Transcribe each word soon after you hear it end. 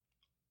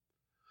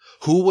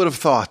Who would have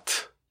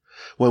thought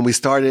when we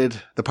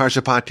started the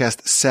Parsha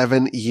podcast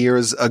 7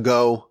 years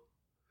ago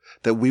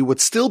that we would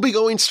still be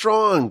going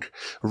strong,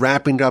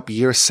 wrapping up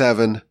year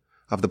 7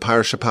 of the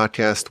Parsha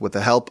podcast with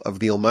the help of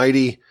the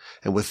Almighty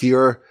and with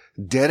your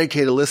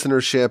dedicated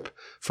listenership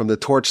from the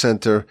Torch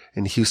Center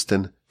in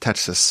Houston,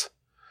 Texas.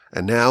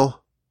 And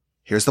now,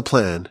 here's the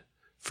plan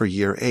for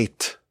year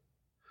 8.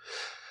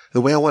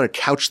 The way I want to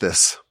couch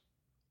this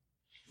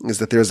is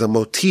that there's a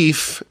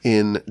motif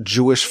in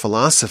Jewish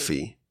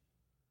philosophy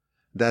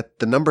that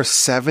the number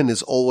 7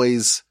 is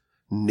always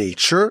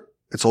nature.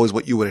 It's always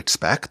what you would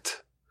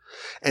expect.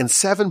 And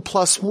 7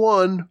 plus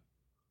 1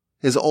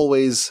 is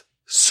always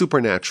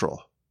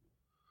supernatural.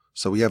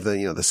 So we have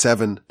the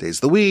 7 days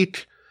of the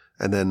week,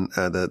 and then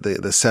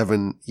the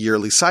 7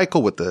 yearly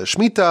cycle with the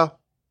Shemitah.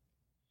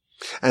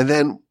 And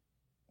then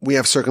we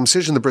have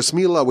circumcision, the bris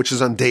milah, which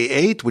is on day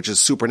 8, which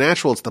is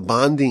supernatural. It's the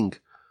bonding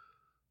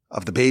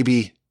of the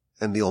baby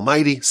and the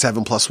Almighty,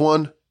 7 plus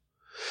 1.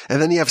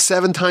 And then you have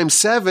 7 times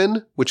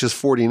 7, which is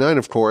 49,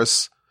 of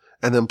course.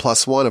 And then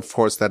plus 1, of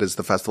course, that is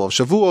the festival of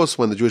Shavuos,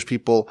 when the Jewish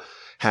people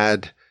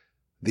had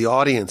the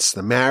audience,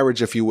 the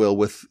marriage, if you will,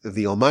 with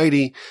the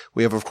Almighty.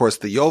 We have, of course,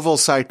 the Yovel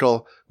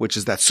cycle, which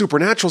is that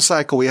supernatural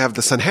cycle. We have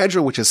the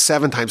Sanhedrin, which is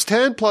 7 times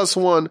 10 plus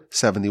 1,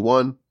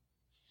 71.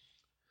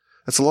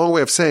 That's a long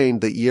way of saying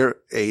that year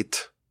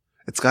 8,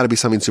 it's got to be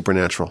something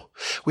supernatural.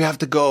 We have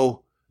to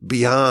go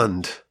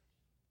beyond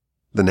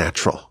the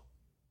natural.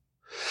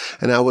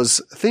 And I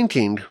was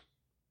thinking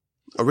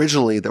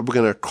originally that we're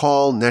going to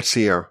call next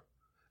year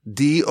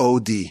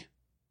DOD,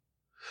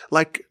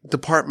 like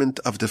Department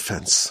of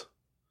Defense.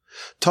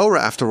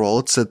 Torah, after all,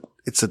 it's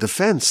a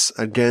defense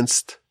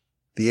against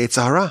the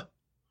Yetzer Hara.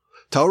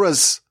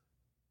 Torah's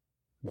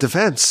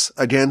defense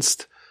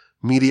against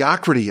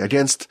mediocrity,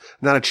 against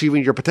not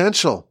achieving your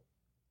potential.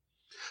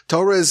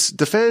 Torah's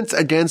defense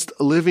against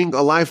living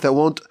a life that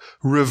won't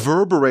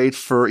reverberate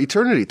for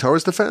eternity.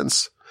 Torah's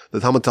defense. The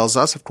Talmud tells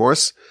us, of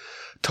course,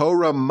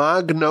 Torah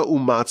magna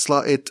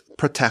umatzla, it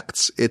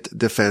protects, it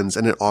defends,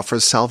 and it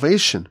offers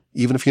salvation,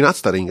 even if you're not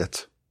studying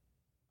it.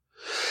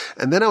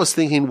 And then I was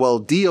thinking, well,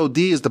 DOD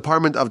is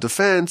Department of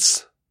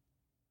Defense,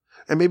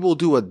 and maybe we'll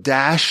do a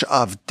dash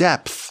of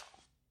depth.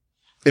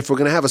 If we're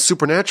going to have a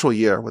supernatural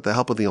year with the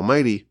help of the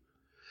Almighty,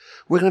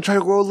 we're going to try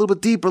to go a little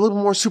bit deeper, a little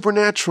bit more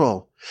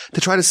supernatural, to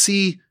try to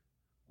see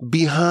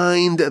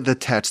behind the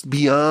text,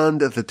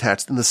 beyond the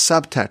text, in the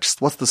subtext.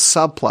 What's the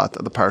subplot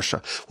of the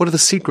Parsha? What are the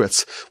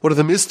secrets? What are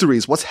the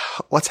mysteries?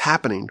 What's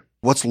happening?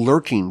 What's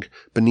lurking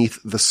beneath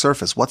the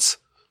surface? What's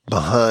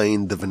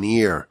behind the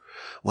veneer?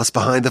 What's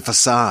behind the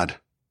facade?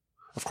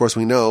 Of course,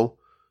 we know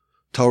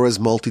Torah is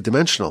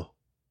multidimensional.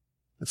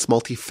 It's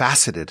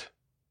multifaceted.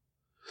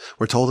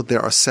 We're told that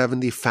there are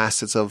 70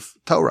 facets of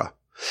Torah.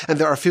 And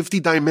there are 50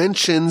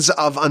 dimensions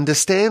of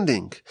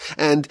understanding.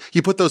 And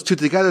you put those two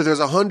together, there's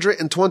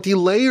 120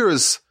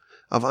 layers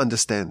of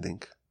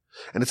understanding.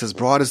 And it's as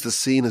broad as the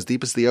sea and as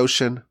deep as the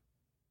ocean.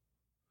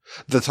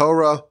 The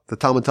Torah, the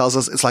Talmud tells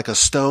us, it's like a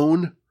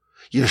stone.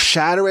 You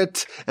shatter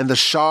it, and the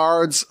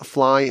shards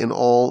fly in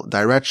all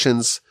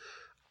directions.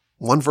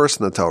 One verse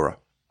in the Torah,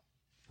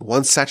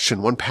 one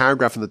section, one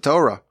paragraph in the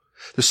Torah.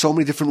 There's so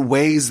many different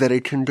ways that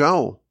it can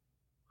go.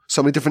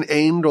 So many different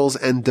angles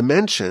and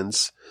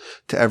dimensions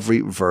to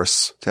every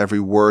verse, to every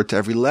word, to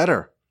every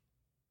letter,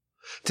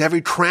 to every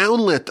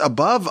crownlet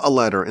above a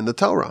letter in the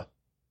Torah.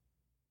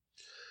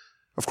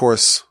 Of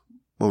course,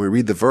 when we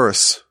read the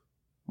verse,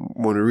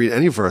 when we read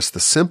any verse, the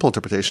simple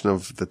interpretation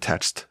of the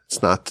text,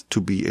 it's not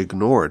to be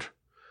ignored.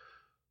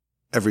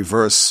 Every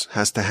verse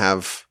has to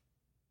have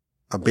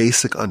a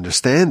basic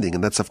understanding,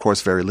 and that's, of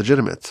course, very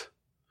legitimate.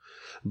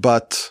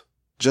 But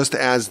just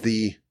as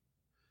the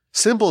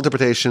simple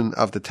interpretation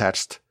of the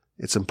text,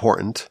 it's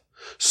important,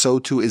 so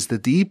too is the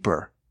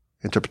deeper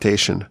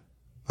interpretation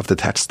of the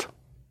text.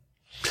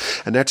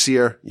 And next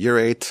year, year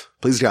 8,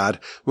 please God,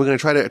 we're going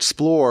to try to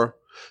explore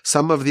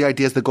some of the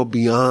ideas that go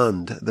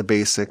beyond the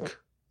basic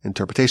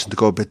interpretation, to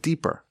go a bit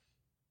deeper.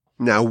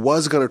 Now, I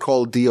was going to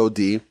call it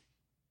DOD,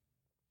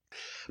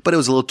 but it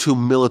was a little too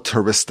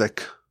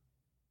militaristic.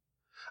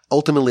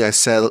 Ultimately, I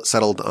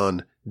settled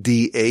on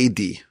DAD,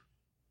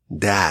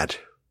 Dad.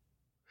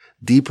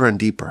 Deeper and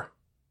deeper.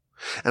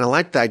 And I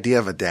like the idea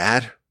of a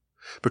dad,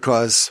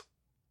 because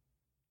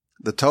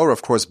the Torah,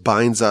 of course,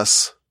 binds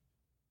us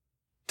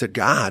to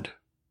God.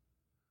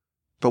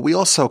 But we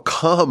also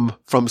come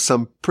from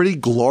some pretty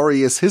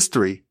glorious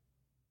history.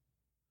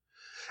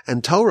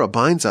 And Torah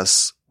binds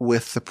us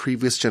with the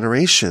previous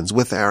generations,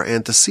 with our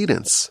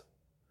antecedents.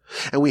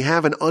 And we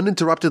have an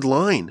uninterrupted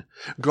line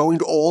going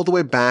all the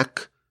way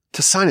back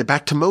to Sinai,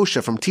 back to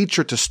Moshe, from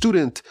teacher to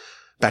student,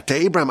 back to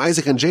Abraham,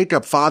 Isaac, and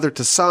Jacob, father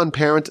to son,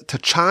 parent to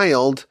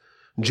child,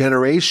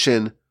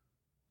 generation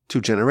to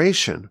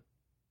generation.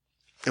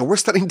 And we're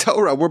studying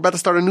Torah. We're about to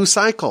start a new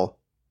cycle.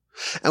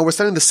 And we're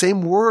studying the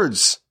same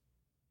words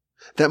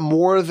that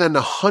more than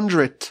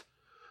 100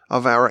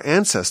 of our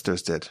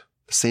ancestors did.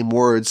 The same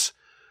words,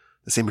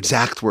 the same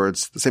exact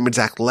words, the same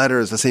exact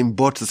letters, the same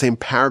books, the same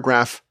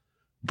paragraph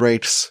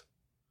breaks.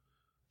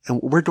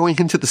 And we're going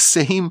into the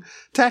same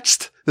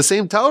text, the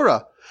same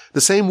Torah,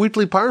 the same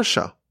weekly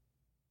Parsha.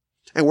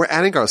 And we're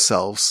adding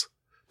ourselves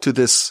to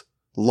this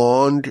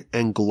long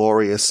and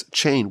glorious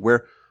chain.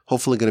 We're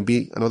hopefully going to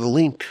be another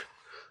link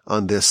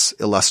on this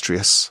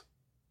illustrious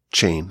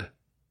chain.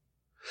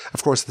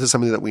 Of course, this is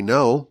something that we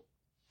know.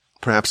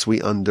 Perhaps we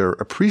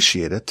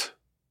underappreciate it.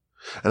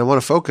 And I want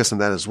to focus on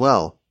that as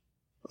well.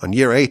 On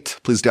year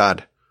 8, please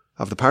God,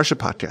 of the Parsha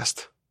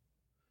podcast.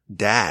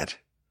 Dad.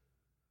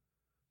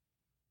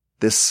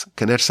 This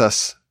connects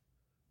us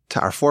to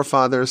our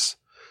forefathers,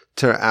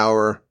 to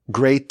our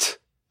great,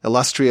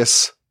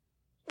 illustrious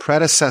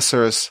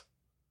predecessors.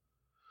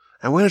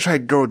 And we're going to try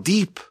to go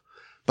deep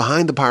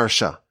behind the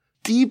Parsha.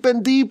 Deep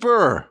and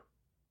deeper.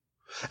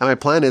 And my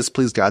plan is,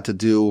 please God, to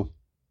do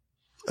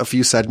a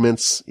few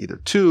segments, either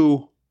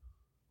 2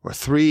 or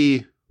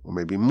 3 or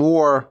maybe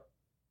more.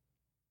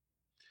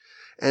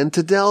 And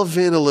to delve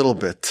in a little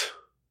bit.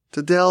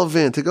 To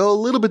go a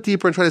little bit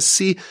deeper and try to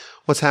see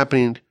what's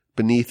happening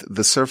beneath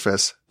the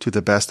surface to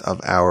the best of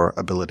our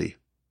ability.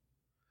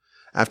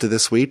 After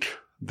this week,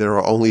 there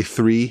are only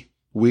 3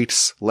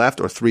 weeks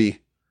left, or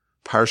 3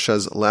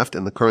 Parshas left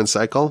in the current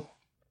cycle.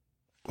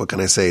 What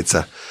can I say? It's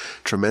a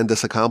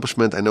tremendous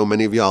accomplishment. I know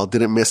many of y'all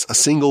didn't miss a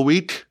single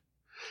week.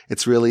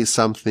 It's really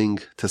something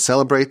to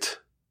celebrate.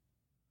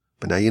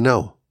 But now you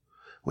know,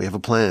 we have a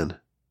plan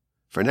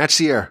for next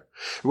year.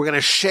 We're going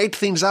to shake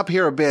things up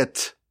here a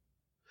bit.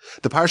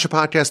 The Parsha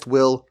podcast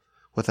will,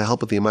 with the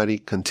help of the Almighty,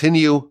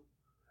 continue.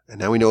 And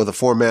now we know the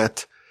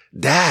format.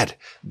 Dad,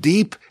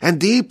 deep and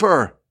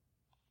deeper.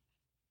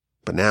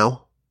 But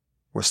now,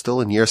 we're still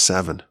in year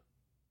 7.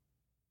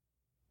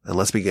 And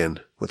let's begin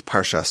with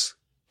Parshas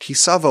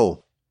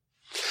Savo.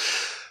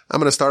 I'm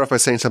going to start off by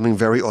saying something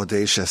very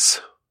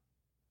audacious.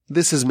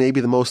 This is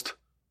maybe the most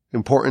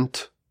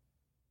important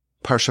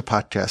Parsha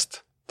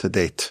podcast to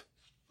date.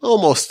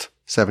 Almost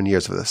 7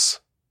 years of this.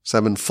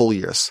 7 full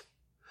years.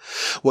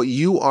 What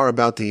you are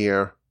about to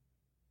hear,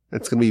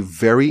 it's going to be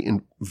very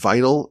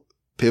vital,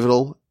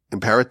 pivotal,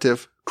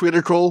 imperative,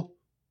 critical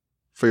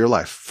for your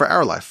life, for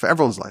our life, for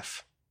everyone's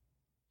life.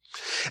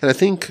 And I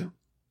think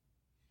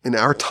in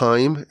our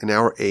time, in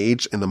our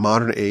age, in the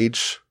modern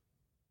age,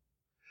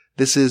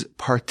 this is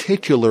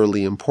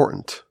particularly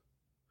important.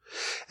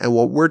 And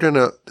what we're going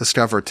to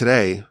discover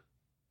today,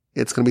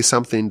 it's going to be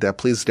something that,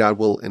 please God,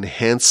 will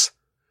enhance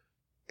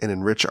and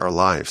enrich our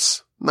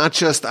lives. Not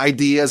just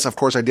ideas. Of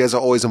course, ideas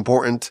are always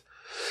important.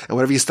 And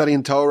whatever you study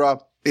in Torah,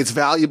 it's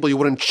valuable. You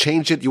wouldn't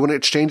change it. You wouldn't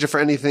exchange it for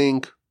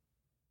anything.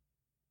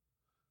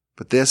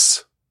 But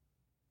this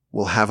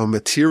will have a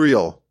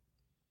material,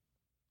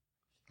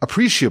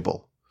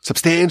 appreciable,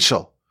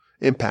 substantial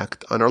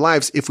impact on our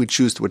lives if we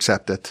choose to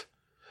accept it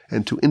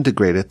and to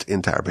integrate it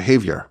into our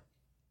behavior.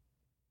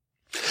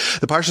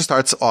 The Parsha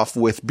starts off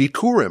with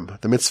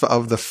Bikurim, the mitzvah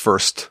of the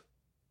first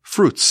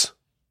fruits.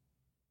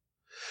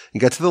 You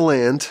get to the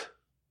land,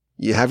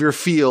 you have your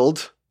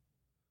field,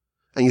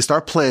 and you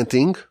start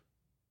planting,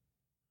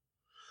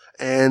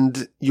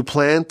 and you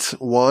plant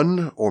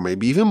 1 or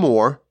maybe even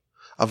more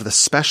of the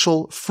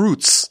special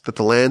fruits that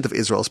the land of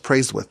Israel is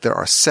praised with. There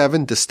are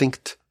 7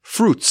 distinct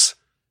fruits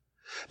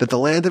that the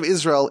land of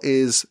Israel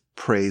is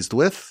praised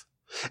with,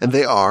 and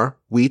they are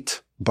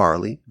wheat,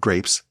 barley,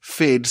 grapes,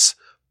 figs,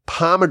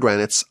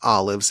 pomegranates,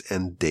 olives,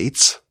 and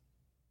dates.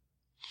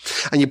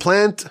 And you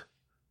plant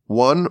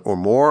 1 or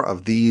more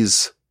of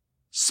these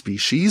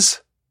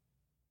species.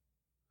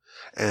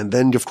 And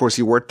then, of course,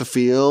 you work the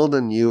field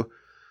and you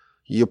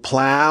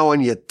plow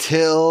and you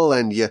till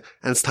and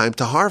it's time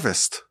to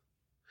harvest.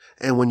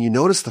 And when you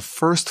notice the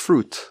first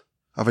fruit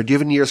of a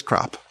given year's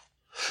crop,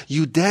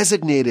 you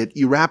designate it,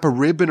 you wrap a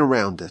ribbon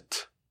around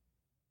it.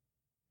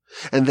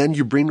 And then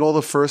you bring all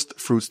the first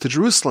fruits to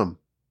Jerusalem.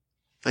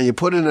 And you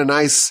put in a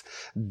nice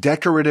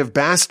decorative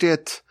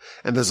basket,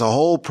 and there's a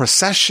whole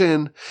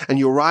procession, and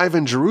you arrive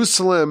in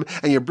Jerusalem,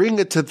 and you bring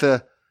it to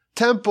the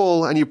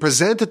temple, and you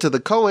present it to the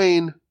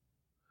Kohen,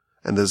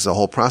 and there's a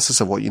whole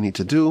process of what you need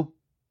to do.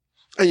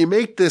 And you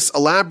make this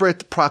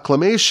elaborate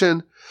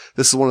proclamation.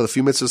 This is one of the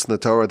few mitzvahs in the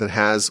Torah that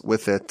has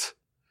with it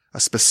a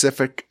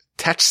specific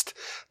text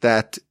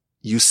that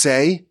you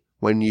say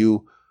when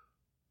you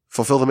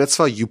fulfill the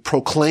mitzvah. You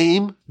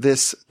proclaim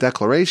this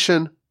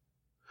declaration.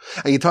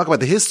 And you talk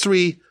about the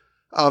history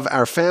of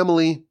our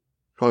family,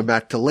 going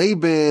back to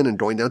Laban and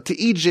going down to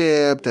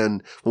Egypt.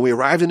 And when we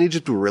arrived in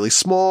Egypt, we were really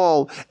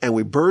small and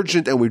we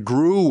burgeoned and we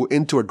grew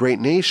into a great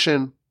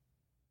nation.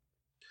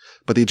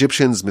 But the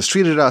Egyptians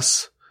mistreated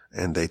us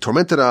and they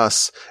tormented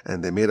us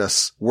and they made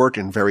us work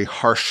in very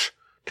harsh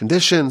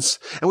conditions.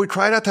 And we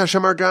cried out to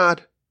Hashem, our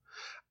God,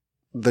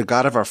 the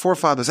God of our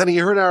forefathers. And he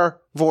heard our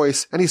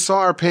voice and he saw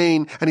our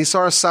pain and he saw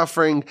our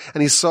suffering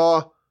and he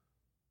saw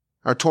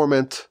our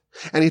torment.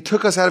 And he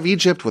took us out of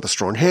Egypt with a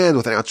strong hand,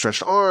 with an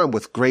outstretched arm,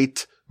 with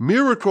great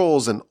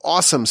miracles and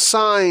awesome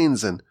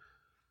signs and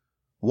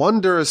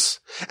wonders,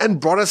 and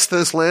brought us to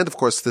this land. Of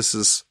course, this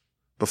is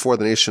before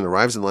the nation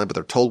arrives in the land, but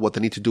they're told what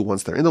they need to do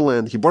once they're in the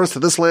land. He brought us to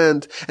this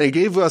land, and he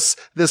gave us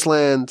this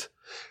land,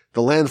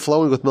 the land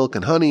flowing with milk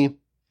and honey.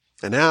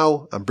 And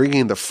now I'm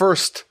bringing the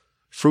first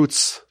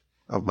fruits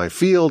of my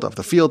field, of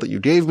the field that you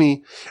gave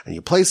me, and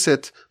you place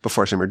it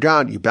before Hashem your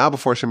God. You bow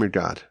before Hashem your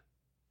God.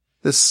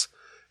 This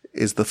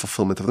is the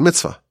fulfillment of the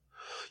mitzvah.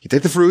 You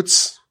take the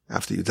fruits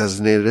after you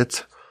designated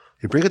it.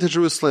 You bring it to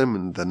Jerusalem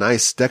in the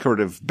nice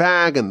decorative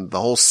bag and the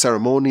whole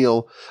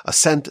ceremonial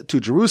ascent to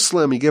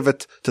Jerusalem. You give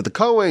it to the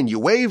Kohen, you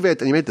wave it,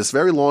 and you make this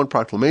very long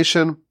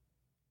proclamation.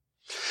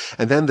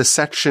 And then the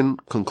section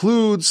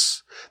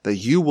concludes that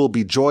you will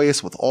be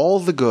joyous with all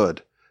the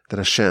good that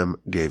Hashem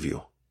gave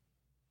you.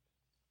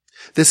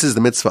 This is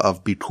the mitzvah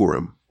of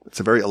Bikurim. It's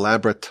a very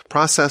elaborate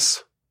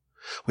process.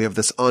 We have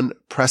this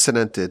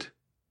unprecedented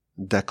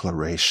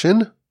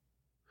declaration.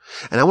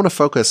 And I want to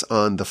focus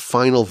on the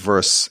final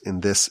verse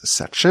in this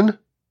section,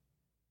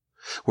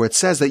 where it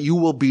says that you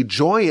will be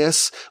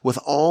joyous with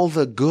all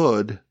the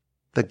good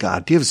that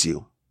God gives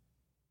you.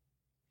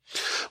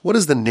 What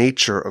is the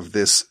nature of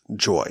this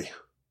joy?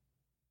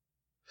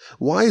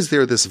 Why is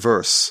there this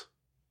verse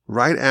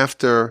right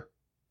after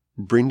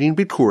bringing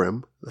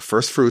Bikurim, the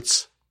first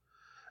fruits?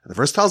 And the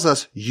verse tells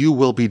us, you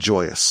will be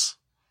joyous.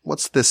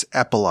 What's this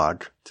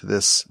epilogue to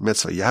this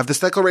mitzvah? You have this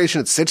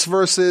declaration, it's 6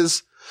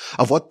 verses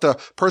of what the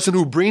person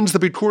who brings the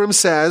Bikurim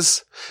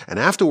says, and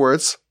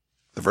afterwards,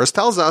 the verse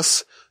tells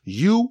us,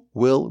 you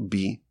will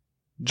be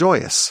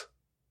joyous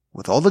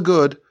with all the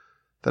good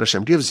that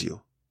Hashem gives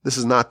you. This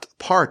is not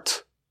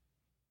part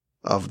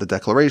of the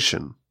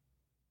declaration.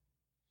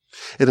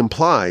 It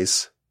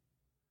implies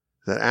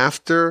that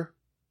after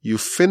you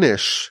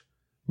finish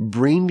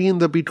bringing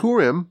the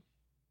Bikurim,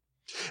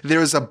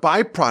 there is a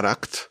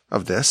byproduct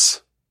of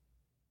this,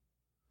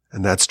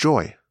 and that's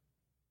joy.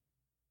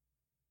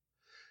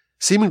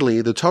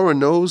 Seemingly, the Torah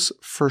knows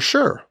for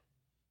sure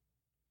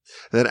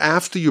that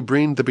after you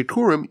bring the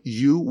Bikurim,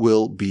 you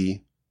will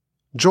be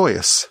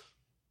joyous.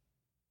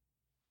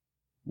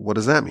 What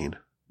does that mean?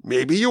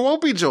 Maybe you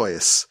won't be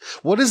joyous.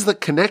 What is the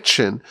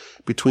connection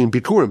between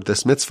Bikurim,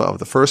 this mitzvah of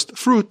the first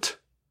fruit,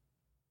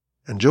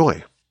 and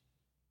joy?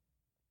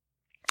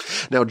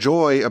 Now,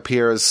 joy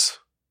appears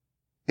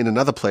in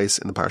another place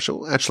in the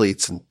Parsha. Actually,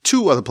 it's in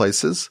 2 other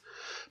places,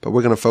 but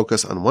we're going to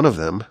focus on one of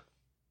them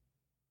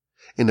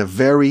in a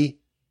very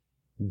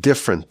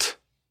different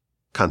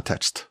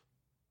context.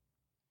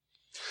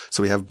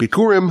 So we have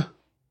Bikurim,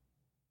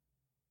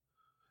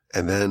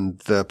 and then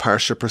the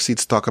Parsha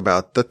proceeds to talk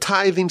about the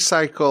tithing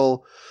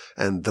cycle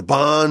and the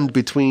bond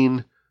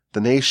between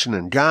the nation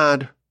and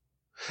God,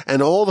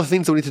 and all the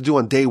things that we need to do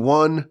on day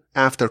 1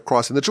 after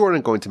crossing the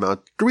Jordan, going to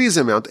Mount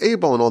Gerizim, Mount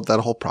Abel, and all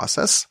that whole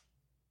process.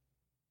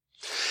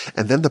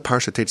 And then the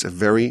Parsha takes a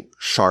very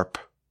sharp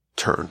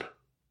turn.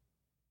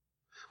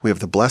 We have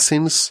the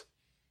blessings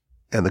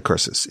and the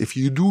curses. If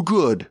you do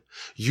good,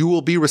 you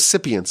will be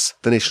recipients,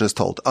 the nation is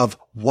told, of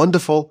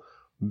wonderful,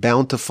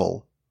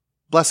 bountiful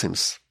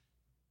blessings.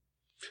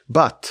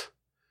 But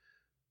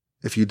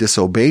if you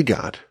disobey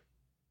God,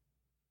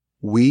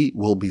 we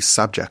will be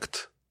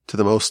subject to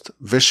the most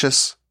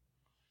vicious,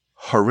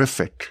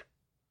 horrific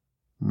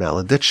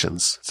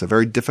maledictions. It's a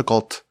very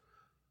difficult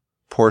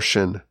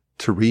portion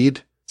to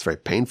read. It's very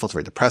painful. It's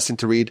very depressing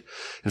to read.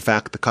 In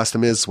fact, the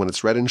custom is when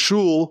it's read in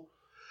shul,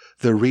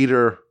 the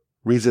reader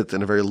reads it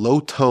in a very low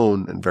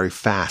tone and very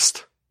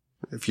fast.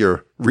 If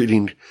you're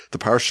reading the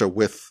Parsha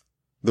with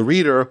the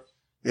reader,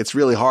 it's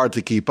really hard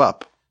to keep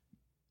up.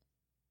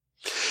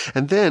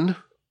 And then,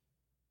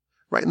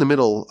 right in the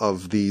middle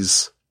of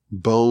these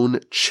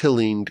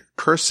bone-chilling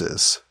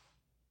curses,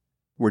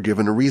 we're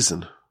given a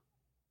reason.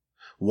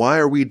 Why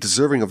are we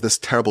deserving of this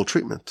terrible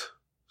treatment?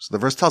 So the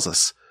verse tells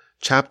us,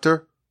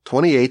 chapter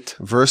 28,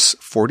 verse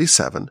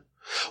 47,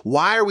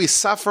 why are we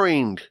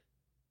suffering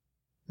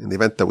in the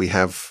event that we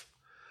have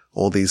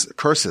all these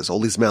curses, all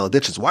these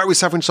maledictions? Why are we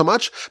suffering so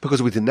much?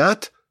 Because we did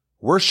not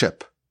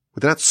worship,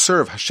 we did not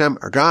serve Hashem,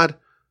 our God,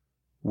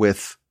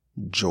 with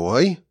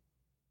joy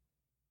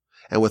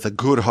and with a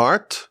good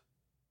heart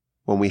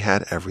when we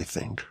had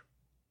everything.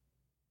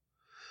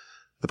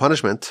 The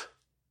punishment,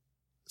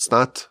 it's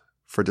not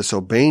for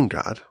disobeying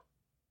God.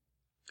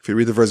 If you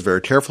read the verse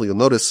very carefully, you'll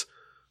notice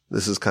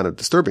this is kind of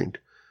disturbing.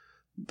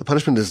 The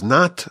punishment is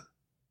not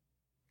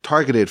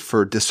targeted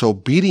for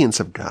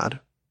disobedience of God,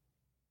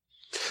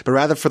 but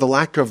rather for the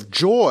lack of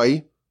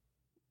joy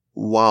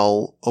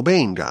while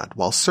obeying God,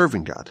 while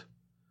serving God.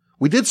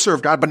 We did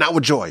serve God, but not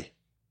with joy.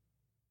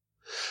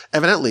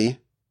 Evidently,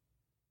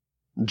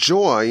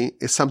 joy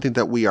is something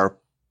that we are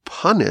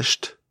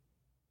punished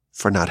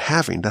for not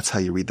having. That's how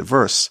you read the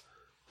verse,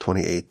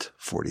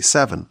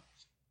 28:47.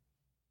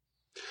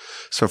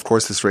 So, of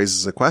course, this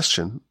raises a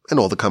question, and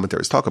all the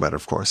commentaries talk about it,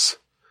 of course.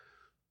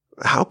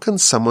 How can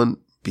someone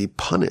be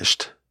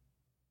punished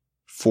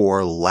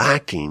for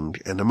lacking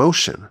an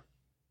emotion?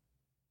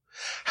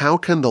 How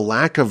can the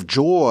lack of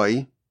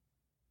joy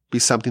be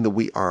something that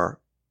we are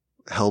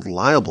held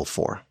liable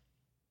for?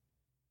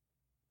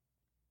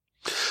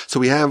 So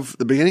we have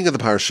the beginning of the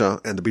Parsha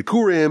and the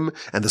Bikurim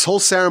and this whole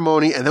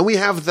ceremony, and then we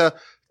have the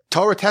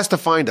Torah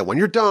testifying that when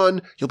you're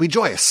done, you'll be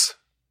joyous.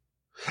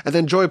 And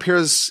then joy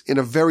appears in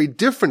a very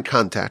different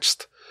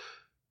context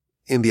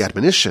in the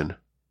admonition,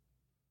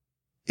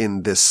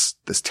 in this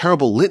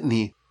terrible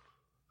litany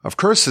of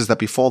curses that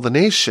befall the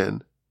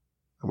nation.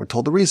 And we're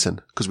told the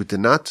reason, because we did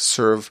not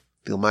serve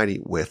the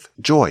Almighty with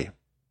joy.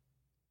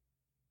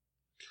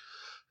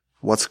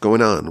 What's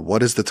going on?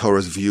 What is the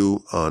Torah's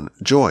view on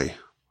joy?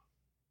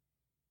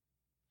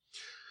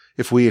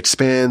 If we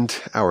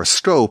expand our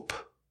scope,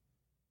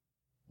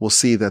 we'll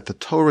see that the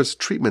Torah's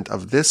treatment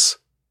of this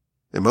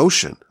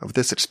emotion, of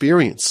this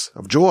experience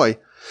of joy,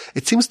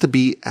 it seems to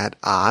be at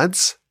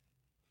odds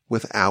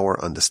with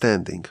our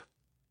understanding.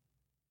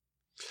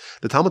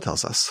 The Talmud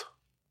tells us,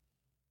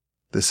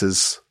 this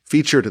is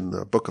featured in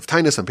the book of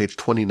Tainus on page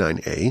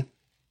 29a,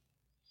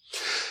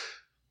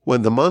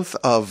 when the month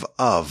of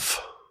Av,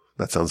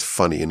 that sounds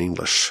funny in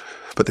English,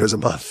 but there's a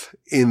month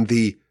in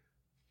the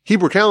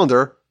Hebrew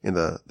calendar, in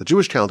the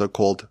Jewish calendar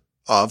called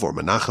Av or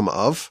Menachem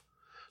Av.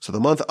 So the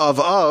month of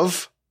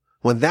Av,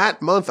 when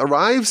that month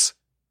arrives,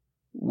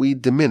 we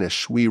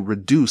diminish, we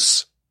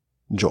reduce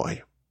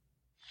joy.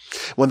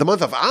 When the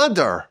month of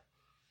Adar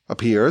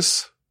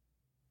appears,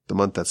 the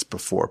month that's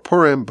before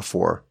Purim,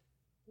 before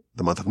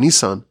the month of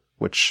Nisan,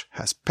 which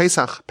has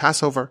Pesach,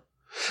 Passover,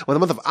 when the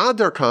month of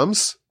Adar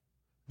comes,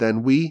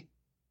 then we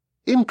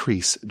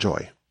increase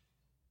joy.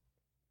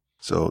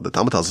 So the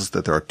Talmud tells us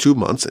that there are 2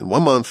 months. In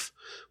 1 month,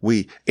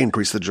 we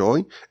increase the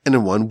joy, and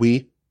in one,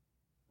 we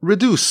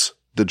reduce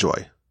the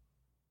joy.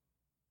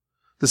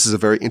 This is a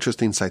very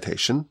interesting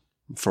citation.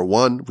 For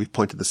one, we've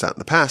pointed this out in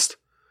the past.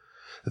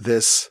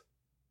 This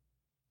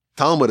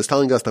Talmud is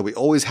telling us that we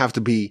always have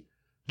to be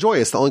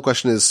joyous. The only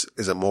question is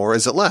it more,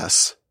 is it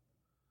less?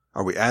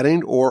 Are we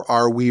adding or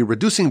are we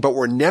reducing, but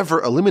we're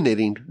never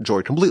eliminating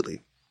joy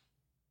completely?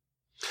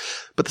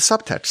 But the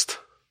subtext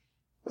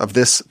of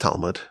this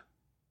Talmud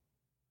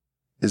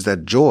is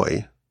that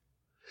joy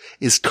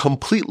is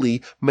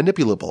completely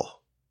manipulable.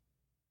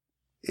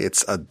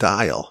 It's a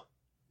dial.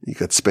 You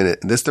could spin it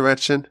in this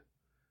direction,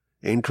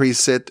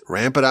 increase it,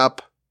 ramp it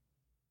up.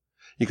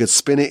 You could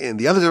spin it in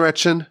the other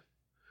direction,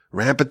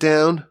 ramp it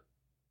down.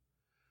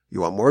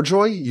 You want more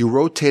joy? You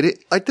rotate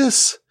it like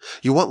this.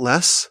 You want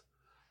less?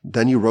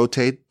 Then you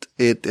rotate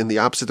it in the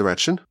opposite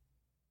direction.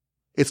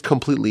 It's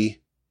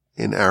completely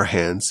in our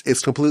hands.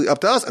 It's completely up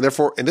to us. And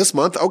therefore, in this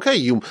month, okay,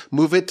 you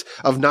move it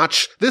of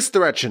notch this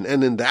direction.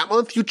 And in that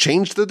month, you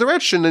change the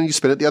direction and you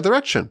spin it the other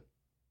direction.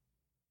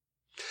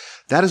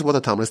 That is what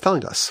the Talmud is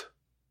telling us.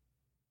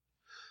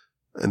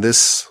 And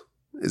this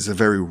is a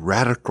very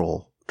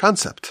radical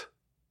concept.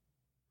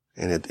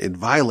 And it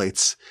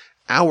violates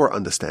our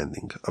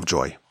understanding of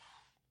joy.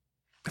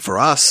 For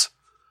us,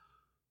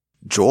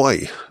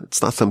 joy,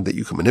 it's not something that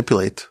you can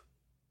manipulate.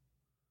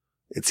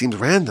 It seems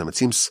random. It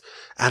seems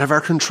out of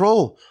our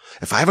control.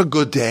 If I have a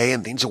good day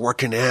and things are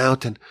working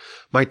out and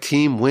my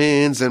team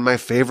wins and my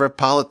favorite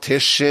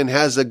politician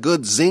has a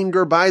good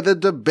zinger by the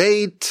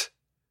debate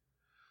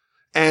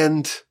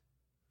and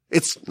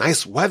it's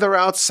nice weather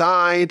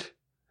outside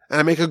and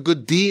I make a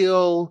good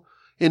deal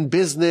in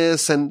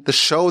business and the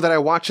show that I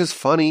watch is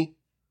funny.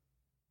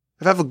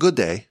 If I have a good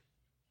day,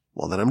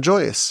 well, then I'm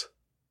joyous.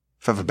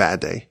 If I have a bad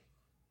day,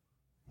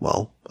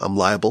 well, I'm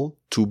liable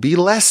to be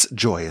less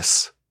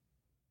joyous.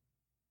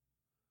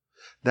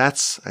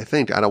 That's, I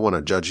think, I don't want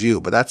to judge you,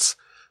 but that's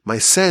my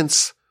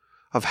sense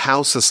of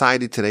how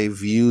society today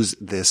views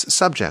this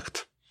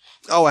subject.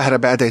 Oh, I had a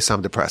bad day, so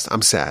I'm depressed.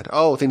 I'm sad.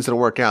 Oh, things didn't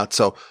work out,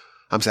 so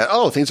I'm sad.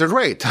 Oh, things are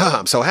great.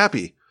 I'm so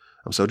happy.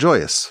 I'm so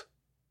joyous.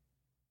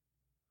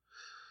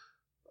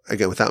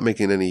 Again, without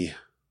making any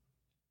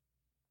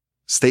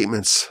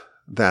statements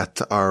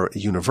that are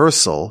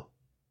universal,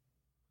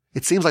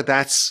 it seems like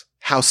that's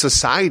how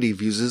society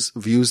views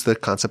the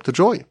concept of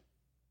joy.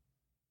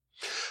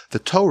 The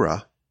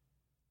Torah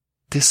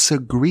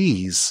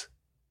disagrees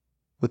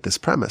with this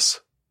premise.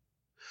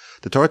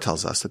 The Torah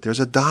tells us that there's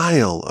a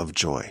dial of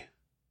joy.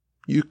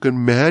 You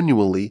can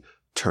manually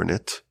turn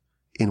it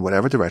in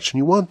whatever direction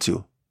you want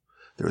to.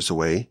 There's a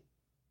way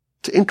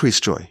to increase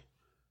joy.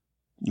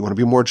 You want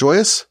to be more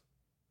joyous?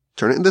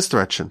 Turn it in this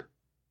direction.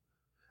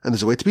 And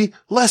there's a way to be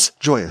less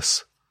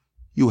joyous.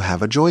 You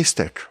have a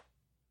joystick.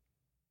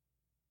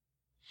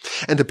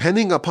 And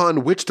depending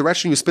upon which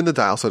direction you spin the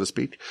dial, so to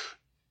speak,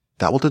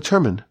 that will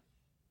determine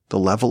the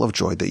level of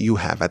joy that you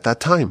have at that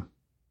time.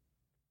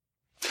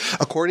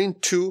 According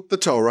to the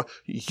Torah,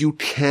 you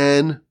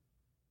can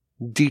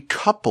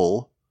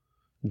decouple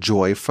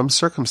joy from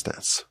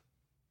circumstance.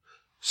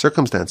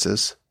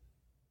 Circumstances,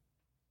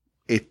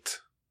 it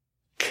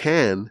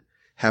can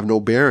have no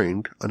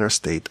bearing on our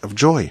state of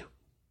joy.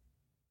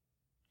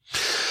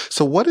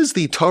 So what is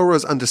the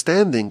Torah's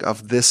understanding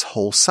of this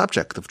whole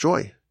subject of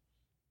joy?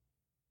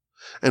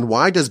 And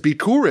why does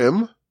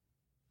Bikurim,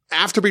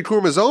 after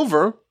Bikurim is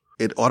over,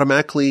 it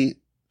automatically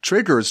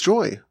triggers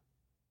joy?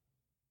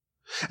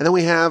 And then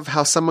we have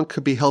how someone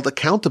could be held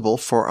accountable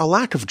for a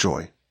lack of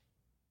joy.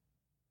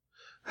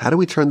 How do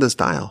we turn this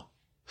dial?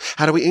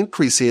 How do we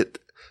increase it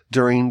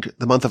during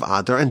the month of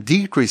Adar and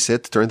decrease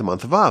it during the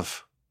month of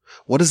Av?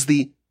 What is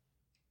the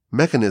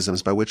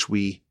mechanisms by which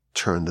we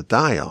turn the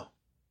dial?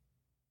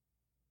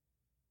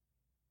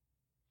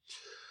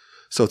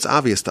 So it's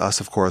obvious to us,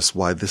 of course,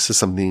 why this is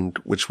something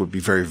which would be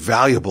very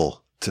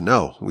valuable to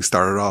know. We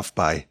started off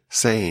by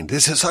saying,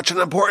 this is such an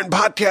important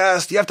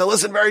podcast. You have to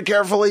listen very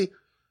carefully.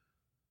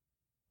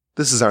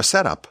 This is our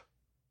setup.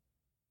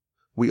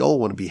 We all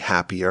want to be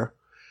happier.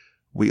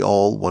 We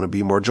all want to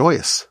be more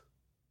joyous.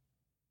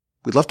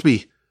 We'd love to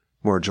be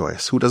more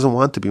joyous. Who doesn't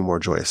want to be more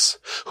joyous?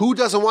 Who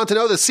doesn't want to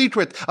know the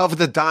secret of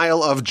the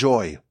dial of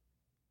joy?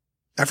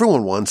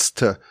 Everyone wants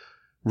to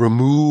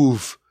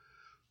remove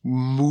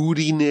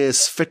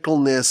moodiness,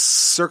 fickleness,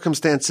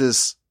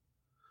 circumstances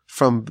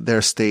from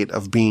their state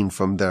of being,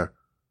 from their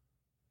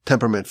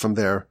temperament, from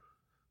their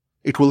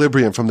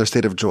equilibrium, from their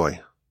state of joy.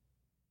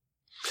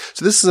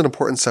 So this is an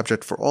important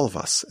subject for all of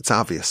us. It's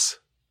obvious.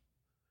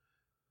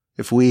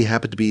 If we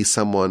happen to be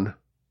someone,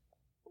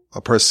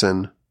 a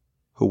person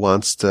who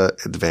wants to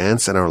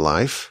advance in our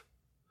life,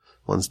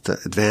 wants to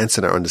advance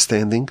in our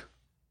understanding,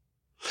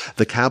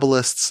 the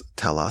Kabbalists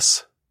tell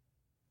us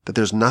that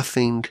there's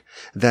nothing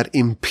that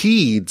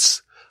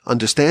impedes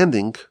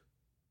understanding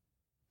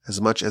as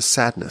much as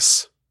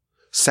sadness.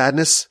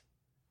 Sadness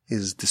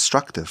is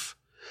destructive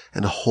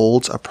and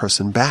holds a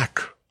person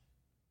back.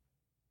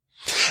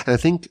 And I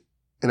think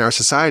in our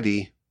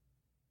society,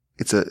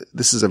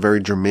 this is a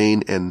very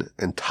germane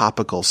and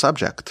topical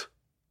subject.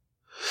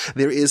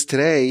 There is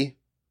today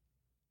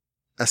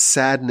a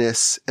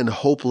sadness and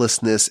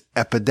hopelessness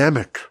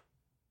epidemic.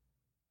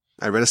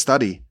 I read a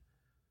study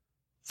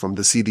from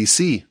the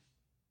CDC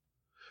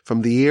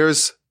from the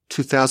years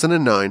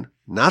 2009,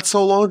 not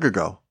so long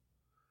ago,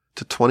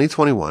 to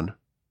 2021.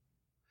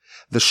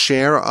 The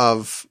share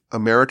of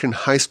American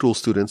high school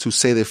students who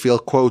say they feel,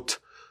 quote,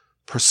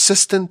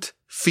 persistent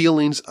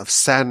feelings of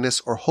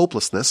sadness or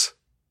hopelessness.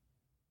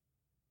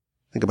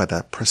 Think about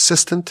that.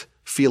 Persistent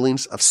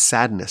feelings of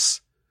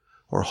sadness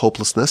or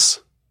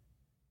hopelessness.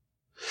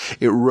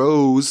 It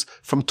rose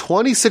from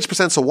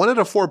 26%. So 1 out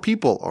of 4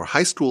 people or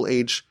high school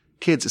age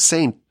kids is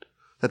saying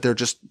that they're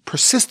just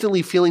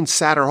persistently feeling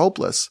sad or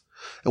hopeless.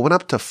 It went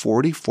up to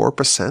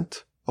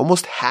 44%.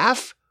 Almost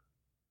half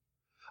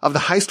of the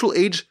high school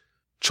age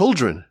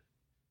children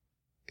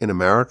in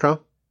America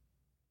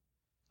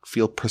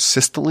feel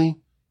persistently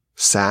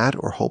sad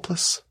or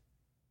hopeless.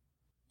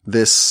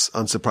 This,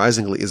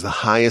 unsurprisingly, is the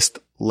highest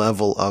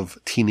level of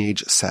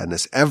teenage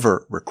sadness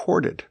ever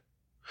recorded.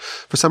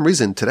 For some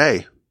reason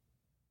today,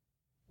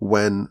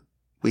 when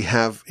we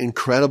have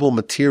incredible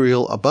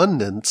material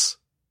abundance,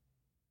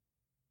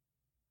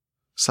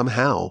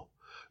 somehow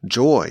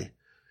joy,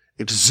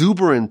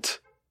 exuberant,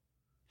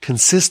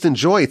 consistent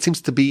joy, it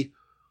seems to be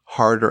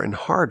harder and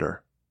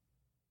harder.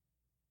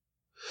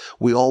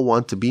 We all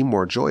want to be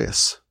more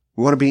joyous.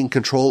 We want to be in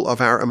control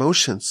of our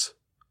emotions.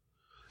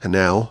 And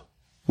now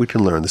we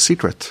can learn the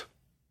secret.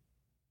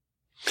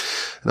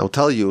 And I'll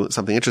tell you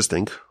something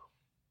interesting.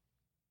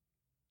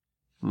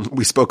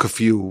 We spoke a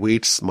few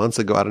months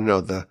ago. I don't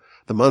know, the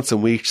months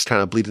and weeks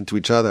kind of bleed into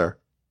each other.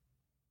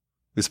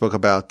 We spoke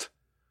about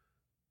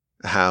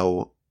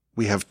how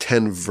we have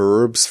 10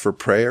 verbs for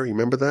prayer. You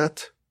remember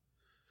that?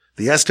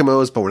 The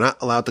Eskimos, but we're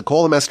not allowed to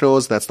call them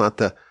Eskimos. That's not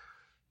the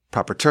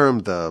proper term.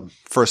 The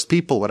first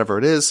people, whatever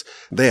it is,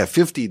 they have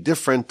 50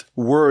 different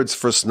words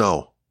for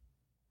snow.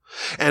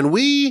 And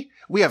we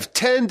have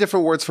 10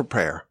 different words for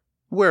prayer.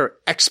 We're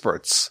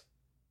experts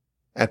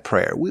at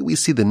prayer. We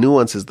see the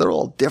nuances. They're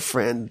all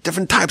different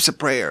types of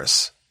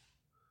prayers.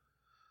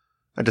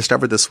 I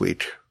discovered this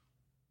week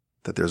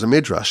that there's a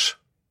midrash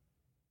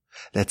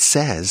that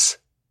says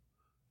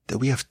that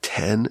we have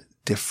 10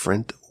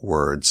 different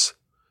words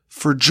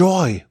for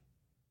joy.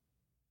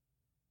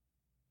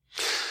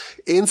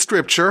 In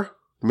scripture,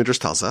 the midrash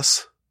tells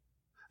us,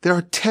 there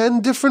are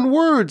 10 different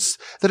words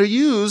that are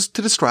used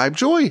to describe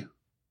joy.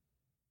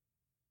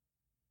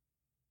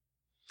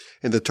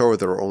 In the Torah,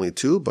 there are only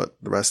 2, but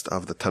the rest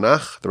of the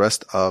Tanakh, the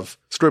rest of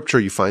scripture,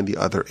 you find the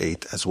other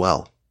 8 as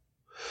well.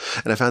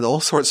 And I found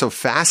all sorts of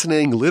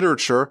fascinating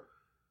literature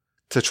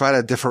to try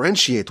to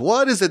differentiate.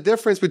 What is the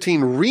difference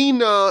between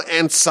Rina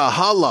and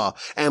Sahala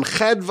and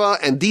Chedva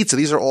and Ditza?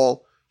 These are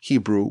all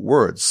Hebrew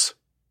words.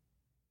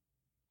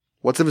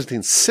 What's the difference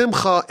between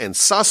Simcha and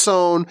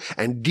Sason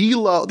and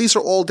Gila? These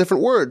are all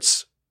different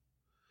words.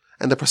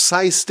 And the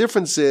precise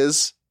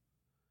differences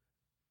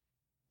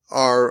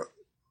are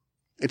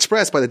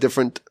expressed by the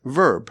different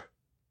verb.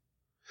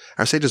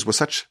 Our sages were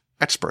such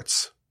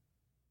experts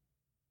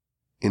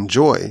in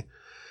joy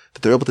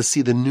that they're able to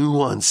see the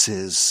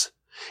nuances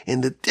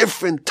in the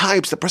different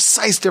types, the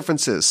precise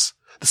differences,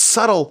 the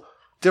subtle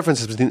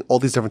differences between all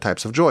these different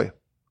types of joy.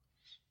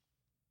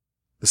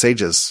 The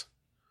sages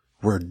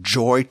were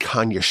joy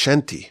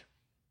kanyashenti.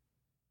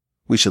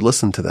 We should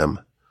listen to them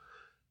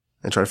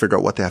and try to figure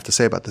out what they have to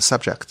say about this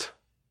subject.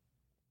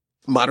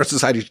 Modern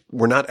society,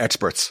 we're not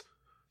experts.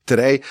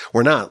 Today,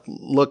 we're not.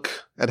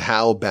 Look at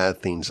how bad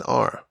things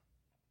are.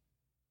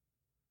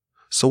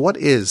 So what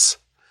is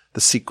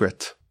the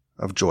secret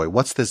of joy?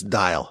 What's this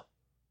dial?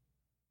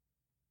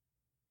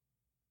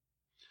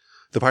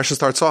 The Parsha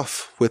starts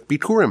off with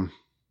Bikurim,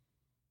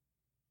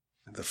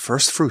 the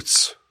first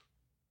fruits.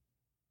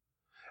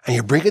 and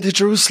you bring it to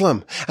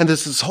Jerusalem, and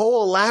there's this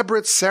whole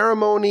elaborate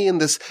ceremony in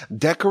this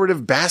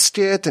decorative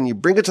basket, and you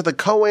bring it to the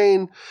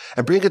Kohen,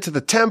 and bring it to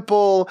the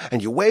temple,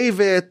 and you wave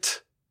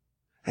it,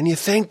 and you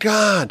thank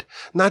God,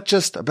 not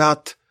just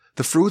about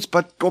the fruits,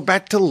 but go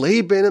back to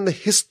Laban and the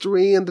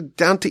history and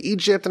down to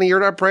Egypt, and he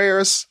heard our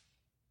prayers.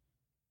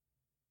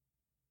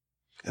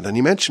 And then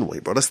you mention, well, he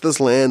brought us this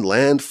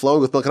land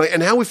flowing with milk and honey,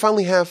 and now we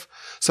finally have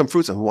some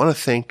fruits, and we want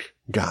to thank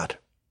God.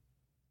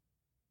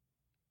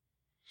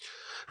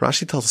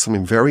 Rashi tells us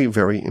something very,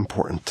 very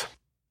important.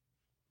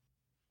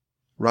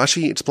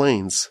 Rashi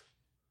explains,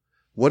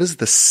 what is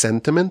the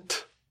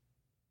sentiment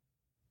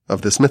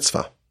of this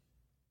mitzvah?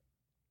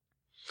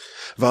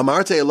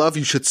 V'amarte elav,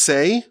 you should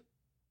say,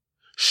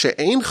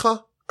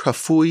 she'eincha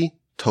kafui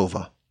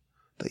tova,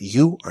 that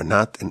you are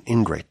not an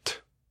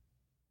ingrate.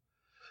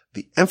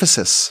 The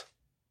emphasis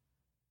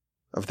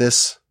of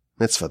this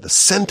mitzvah, the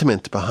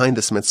sentiment behind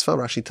this mitzvah,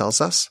 Rashi tells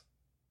us,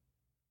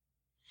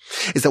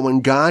 is that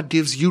when God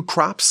gives you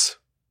crops,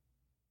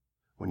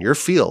 when your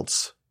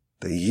fields,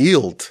 they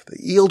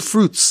yield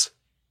fruits,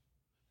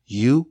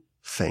 you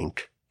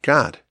thank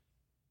God.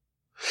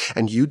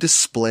 And you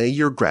display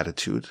your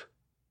gratitude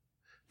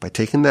by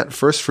taking that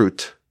first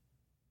fruit,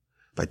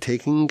 by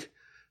taking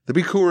the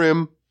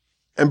bikurim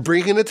and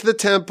bringing it to the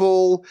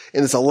temple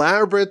in this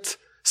elaborate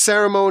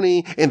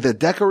ceremony, in the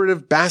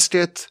decorative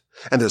basket,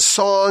 and the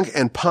song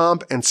and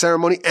pomp and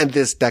ceremony and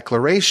this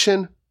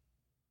declaration.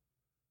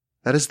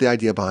 That is the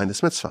idea behind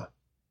this mitzvah.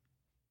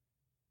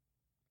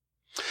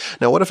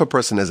 Now, what if a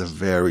person has a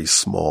very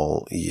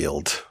small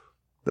yield?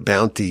 The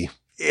bounty,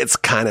 it's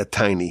kind of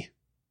tiny.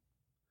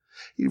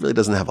 He really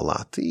doesn't have a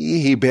lot.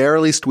 He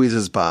barely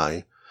squeezes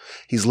by.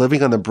 He's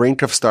living on the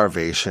brink of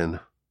starvation,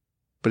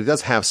 but he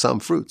does have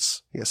some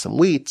fruits. He has some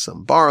wheat,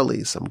 some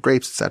barley, some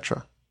grapes,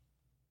 etc.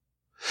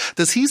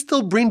 Does he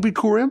still bring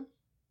bikurim?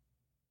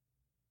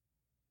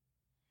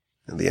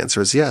 And the answer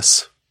is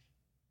yes.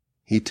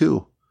 He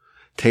too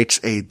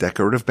takes a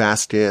decorative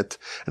basket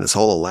and this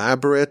whole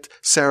elaborate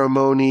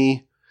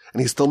ceremony,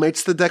 and he still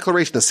makes the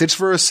declaration, the 6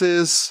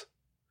 verses,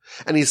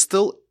 and he's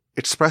still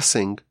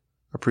expressing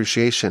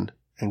appreciation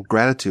and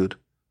gratitude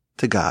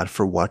to God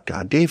for what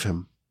God gave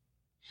him.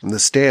 And the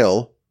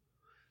scale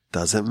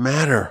doesn't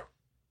matter.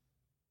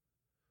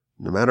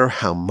 No matter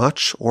how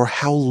much or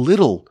how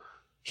little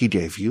he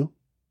gave you,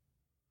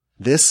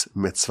 this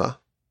mitzvah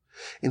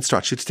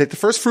instructs you to take the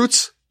first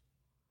fruits,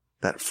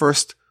 that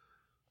first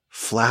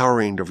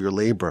flowering of your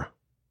labor.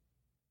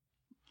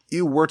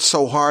 You worked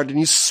so hard and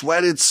you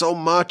sweated so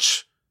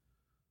much.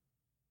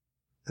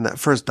 And that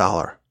first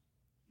dollar,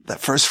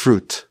 that first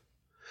fruit,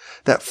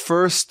 that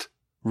first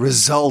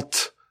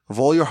result of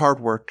all your hard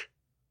work,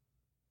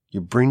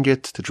 you bring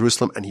it to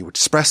Jerusalem and you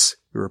express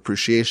your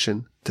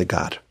appreciation to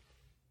God.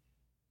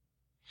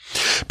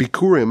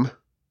 Bikurim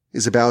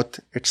is about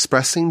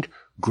expressing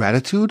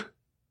gratitude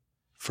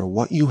for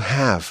what you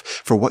have,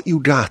 for what you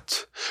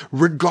got,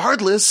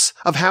 regardless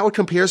of how it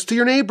compares to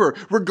your neighbor,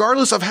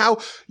 regardless of how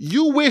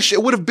you wish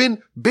it would have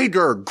been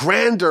bigger,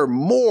 grander,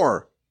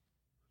 more.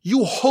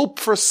 You hope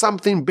for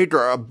something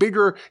bigger, a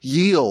bigger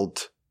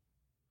yield.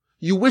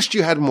 You wished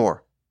you had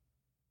more.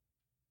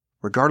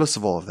 Regardless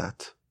of all of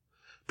that,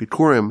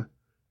 Bikurim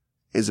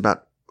is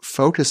about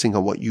focusing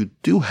on what you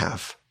do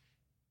have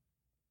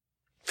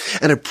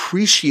and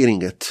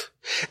appreciating it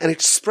and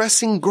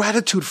expressing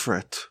gratitude for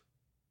it.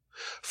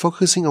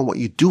 Focusing on what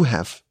you do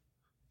have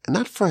and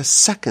not for a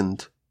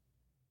second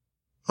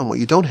on what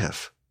you don't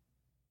have.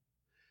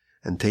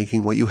 And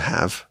taking what you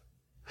have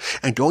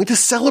and going to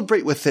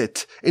celebrate with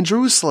it in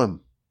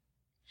Jerusalem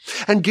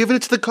and giving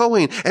it to the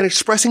Kohen and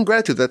expressing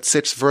gratitude. That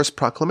 6-verse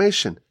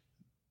proclamation.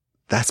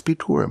 That's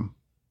Bikurim.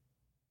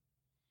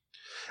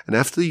 And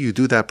after you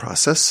do that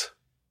process,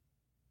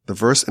 the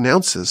verse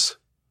announces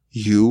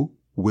you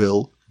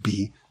will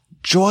be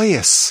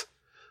joyous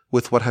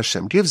with what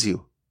Hashem gives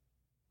you.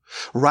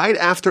 Right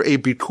after a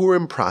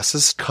Bikurim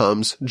process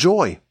comes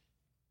joy.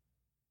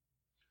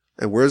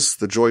 And where's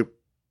the joy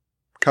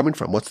coming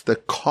from? What's the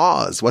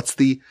cause? What's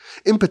the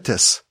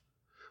impetus?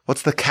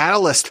 What's the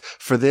catalyst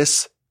for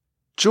this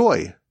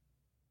joy?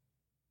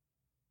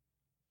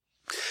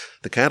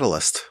 The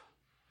catalyst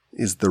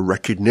is the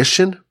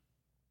recognition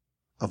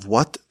of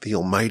what the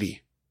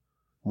Almighty,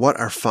 what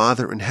our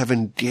Father in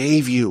heaven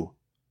gave you,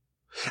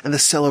 and the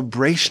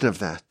celebration of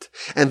that,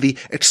 and the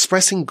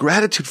expressing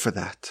gratitude for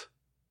that.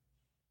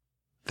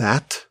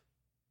 That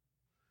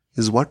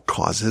is what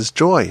causes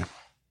joy.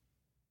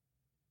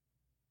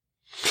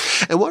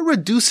 And what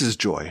reduces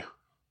joy?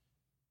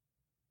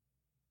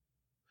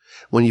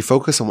 When you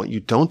focus on what you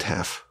don't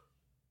have.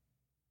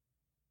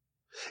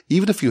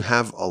 Even if you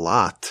have a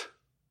lot,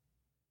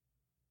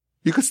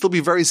 you could still be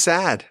very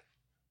sad.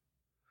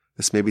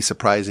 This may be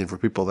surprising for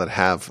people that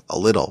have a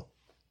little.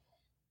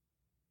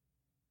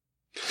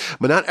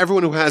 But not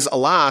everyone who has a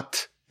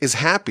lot is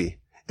happy,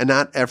 and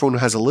not everyone who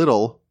has a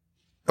little,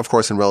 of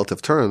course in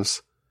relative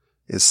terms,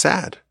 is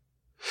sad.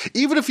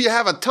 Even if you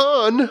have a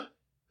ton,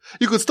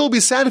 you could still be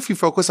sad if you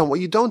focus on what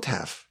you don't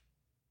have.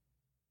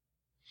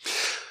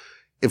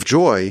 If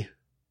joy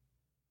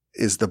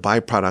is the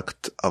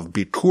byproduct of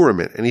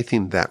bikurim,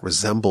 anything that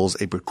resembles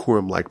a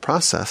bikurim-like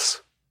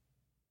process.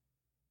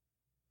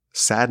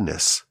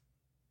 Sadness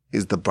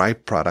is the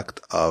byproduct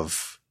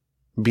of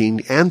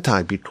being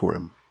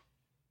anti-bikurim.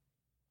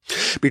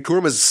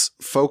 Bikurim is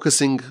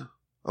focusing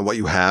on what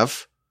you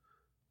have,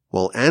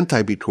 while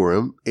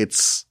anti-bikurim,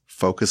 it's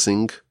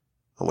focusing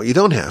on what you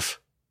don't have.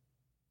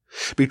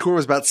 Bikurim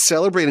is about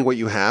celebrating what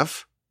you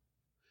have.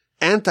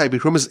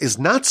 Anti-bikurim is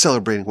not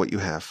celebrating what you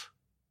have.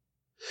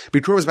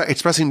 Bikurim is about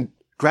expressing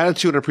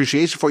gratitude and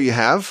appreciation for what you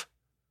have.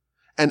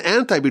 And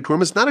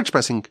anti-bikurim is not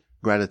expressing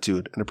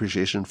gratitude and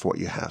appreciation for what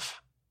you have.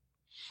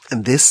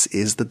 And this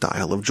is the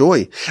dial of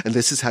joy. And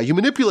this is how you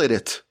manipulate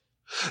it.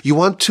 You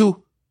want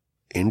to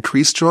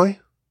increase joy?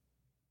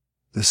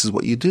 This is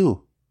what you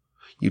do.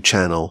 You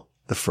channel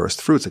the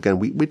first fruits. Again,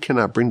 we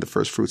cannot bring the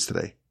first fruits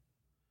today.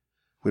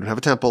 We don't have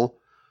a temple.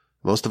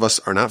 Most of us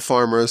are not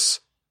farmers.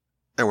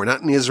 And we're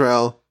not in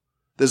Israel.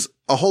 There's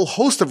a whole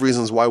host of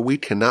reasons why we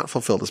cannot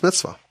fulfill this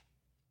mitzvah.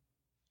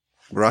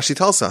 Rashi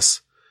tells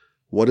us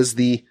what is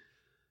the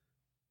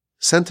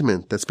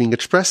sentiment that's being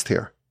expressed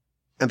here.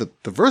 And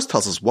the verse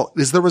tells us what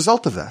is the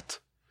result of that.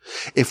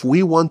 If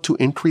we want to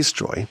increase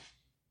joy,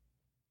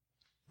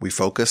 we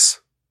focus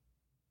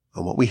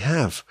on what we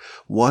have,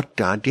 what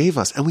God gave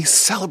us, and we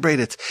celebrate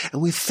it,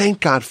 and we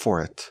thank God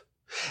for it.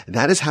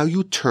 That is how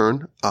you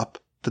turn up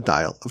the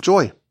dial of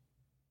joy.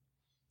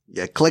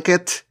 You click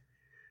it,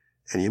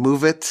 and you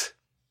move it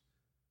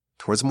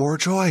towards more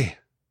joy.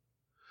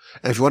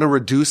 And if you want to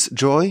reduce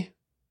joy,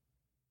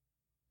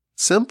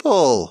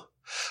 simple.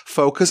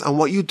 Focus on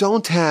what you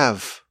don't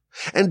have.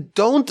 And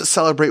don't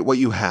celebrate what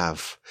you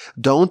have.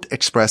 Don't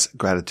express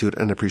gratitude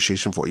and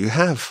appreciation for what you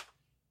have.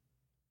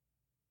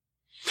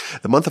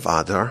 The month of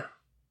Adar,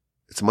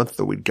 it's a month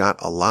that we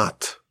got a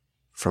lot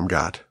from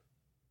God.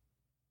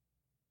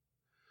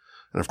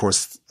 And of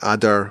course,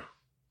 Adar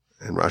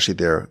and Rashi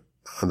there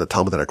on the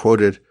Talmud that I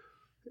quoted,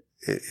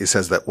 it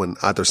says that when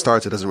Adar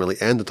starts, it doesn't really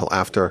end until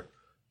after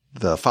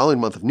the following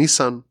month of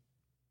Nisan.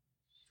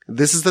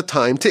 This is the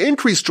time to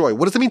increase joy.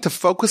 What does it mean to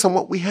focus on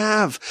what we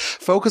have?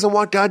 Focus on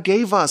what God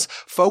gave us.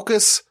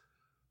 Focus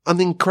on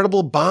the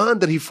incredible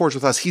bond that he forged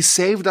with us. He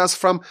saved us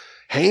from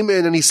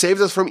Haman and he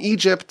saved us from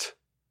Egypt.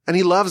 And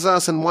he loves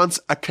us and wants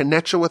a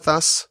connection with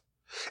us.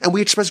 And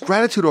we express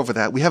gratitude over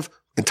that. We have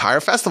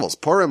entire festivals.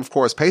 Purim, of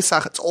course,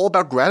 Pesach. It's all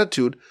about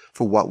gratitude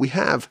for what we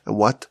have and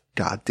what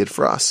God did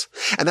for us.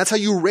 And that's how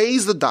you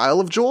raise the dial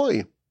of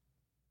joy.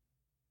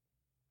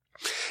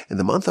 In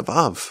the month of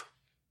Av,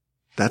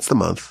 that's the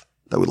month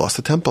that we lost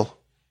the temple.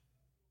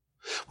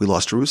 We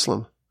lost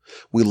Jerusalem.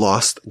 We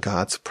lost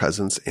God's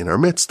presence in our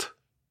midst.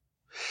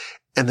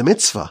 And the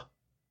mitzvah,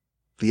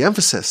 the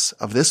emphasis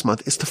of this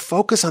month is to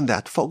focus on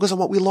that. Focus on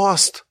what we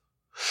lost.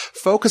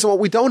 Focus on what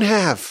we don't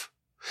have.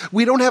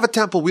 We don't have a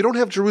temple. We don't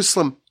have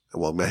Jerusalem.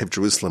 Well, we might have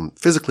Jerusalem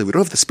physically. We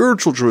don't have the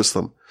spiritual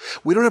Jerusalem.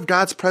 We don't have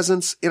God's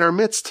presence in our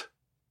midst.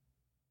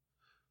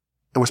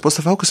 And we're supposed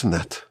to focus on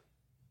that.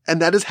 And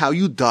that is how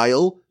you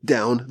dial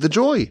down the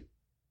joy.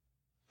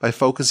 By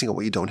focusing on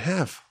what you don't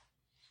have.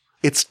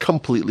 It's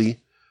completely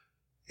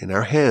in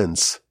our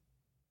hands.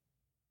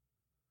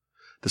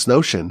 This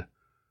notion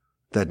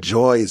that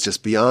joy is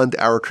just beyond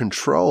our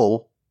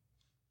control,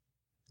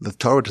 the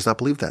Torah does not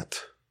believe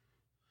that.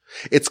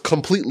 It's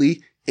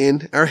completely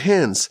in our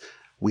hands.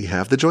 We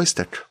have the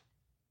joystick.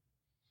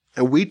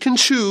 And we can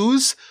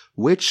choose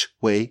which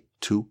way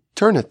to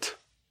turn it.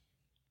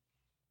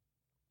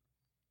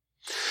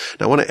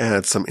 Now I want to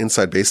add some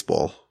inside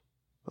baseball.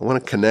 I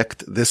want to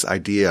connect this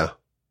idea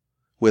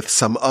with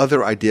some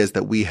other ideas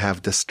that we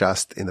have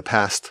discussed in the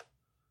past.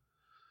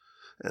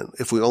 And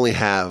if we only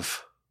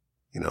have,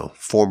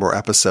 4 more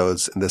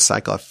episodes in this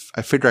cycle,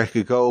 I figure I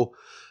could go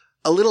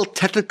a little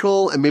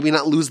technical and maybe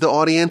not lose the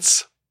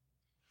audience.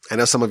 I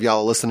know some of y'all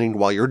are listening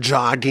while you're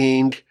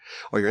jogging,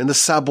 or you're in the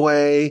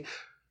subway,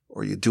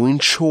 or you're doing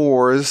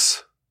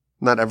chores.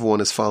 Not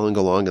everyone is following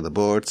along in the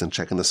books and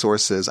checking the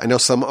sources. I know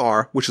some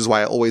are, which is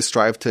why I always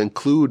strive to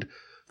include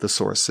the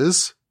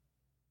sources.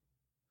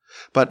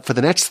 But for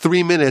the next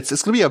 3 minutes,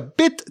 it's going to be a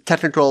bit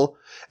technical,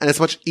 and it's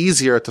much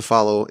easier to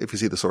follow if you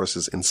see the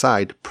sources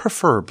inside,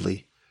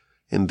 preferably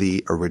in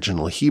the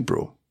original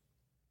Hebrew.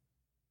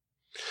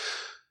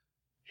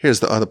 Here's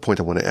the other point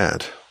I want to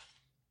add.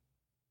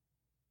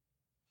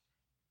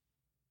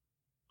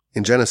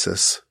 In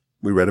Genesis,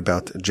 we read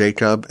about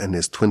Jacob and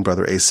his twin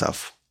brother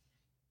Esav.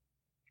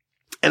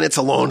 And it's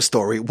a long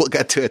story. We'll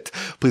get to it,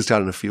 please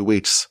God, in a few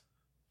weeks,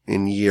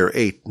 in year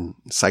 8, in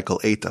cycle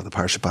 8 of the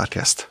Parsha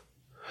podcast.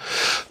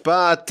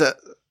 But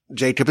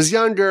Jacob is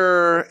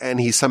younger, and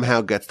he somehow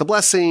gets the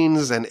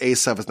blessings, and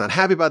Esav is not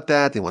happy about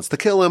that. He wants to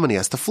kill him, and he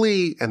has to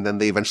flee, and then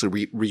they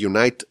eventually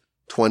reunite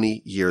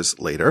 20 years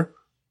later.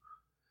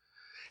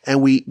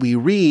 And we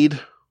read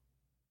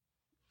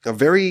a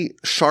very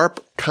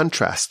sharp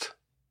contrast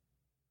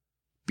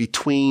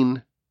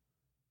between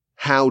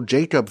how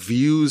Jacob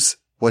views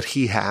what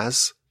he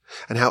has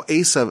and how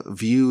Esav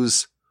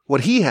views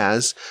what he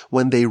has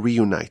when they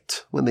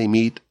reunite, when they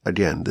meet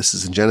again. This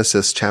is in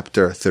Genesis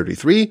chapter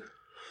 33,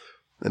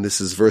 and this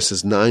is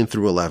verses 9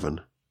 through 11.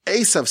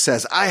 Esav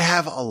says, I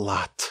have a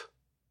lot.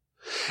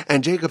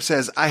 And Jacob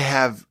says, I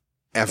have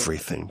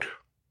everything.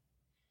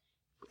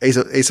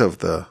 Esav,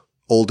 the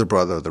older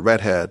brother, the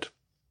redhead,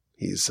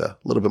 he's a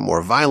little bit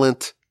more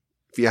violent.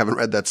 If you haven't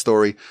read that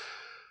story,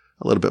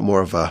 a little bit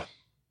more of a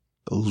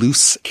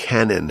loose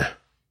cannon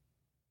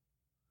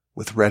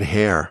with red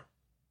hair,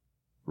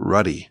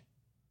 ruddy.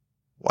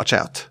 Watch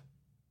out.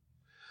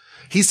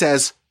 He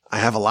says, I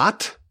have a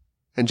lot.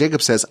 And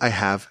Jacob says, I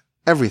have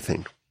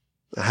everything.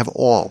 I have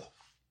all.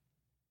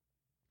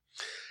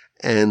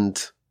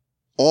 And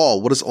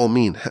all, what does all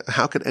mean?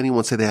 How could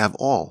anyone say they have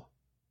all?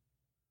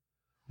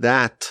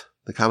 That,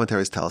 the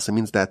commentaries tell us, it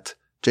means that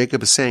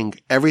Jacob is saying,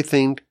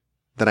 everything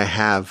that I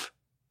have,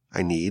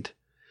 I need.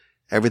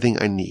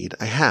 Everything I need,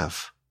 I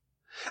have.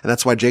 And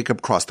that's why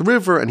Jacob crossed the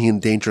river and he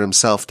endangered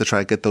himself to try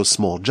to get those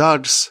small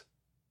jugs.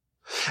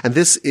 And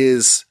this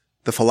is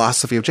the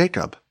philosophy of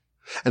Jacob,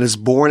 and is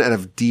born out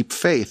of deep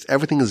faith.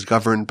 Everything is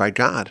governed by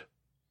God.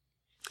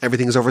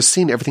 Everything is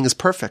overseen. Everything is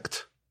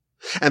perfect.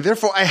 And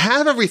therefore I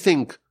have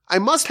everything. I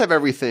must have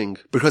everything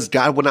because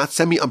God will not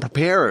send me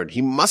unprepared.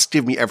 He must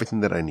give me everything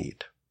that I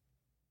need.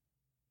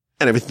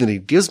 And everything that he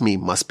gives me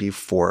must be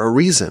for a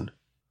reason.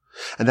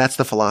 And that's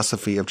the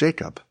philosophy of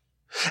Jacob.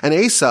 And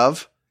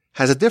Esav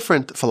has a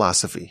different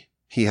philosophy.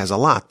 He has a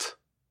lot.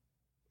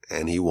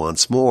 And he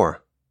wants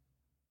more.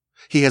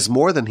 He has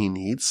more than he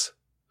needs.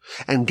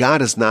 And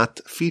God is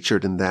not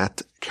featured in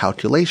that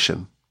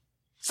calculation.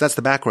 So that's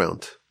the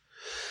background.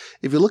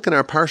 If you look in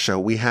our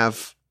Parsha, we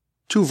have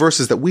two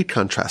verses that we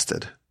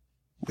contrasted.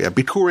 We have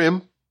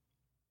Bikurim,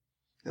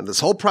 and this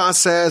whole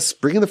process,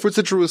 bringing the fruits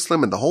of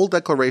Jerusalem, and the whole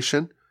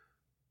declaration.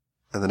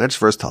 And the next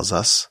verse tells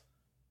us,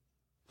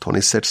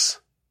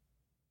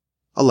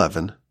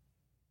 26:11,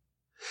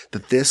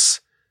 that this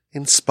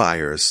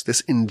inspires,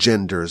 this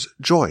engenders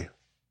joy.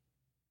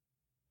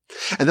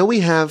 And then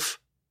we have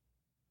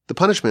the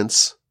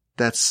punishments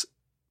that's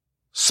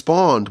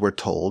spawned, we're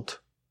told,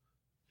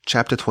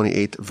 chapter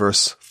 28,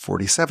 verse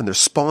 47. They're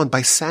spawned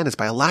by sadness,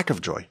 by a lack of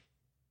joy.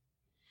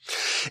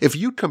 If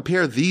you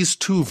compare these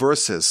two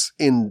verses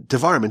in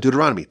Devarim, in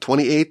Deuteronomy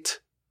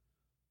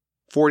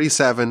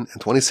 28:47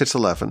 and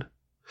 26:11,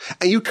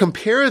 and you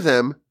compare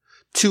them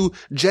to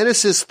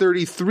Genesis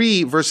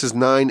 33, verses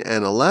 9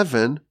 and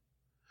 11,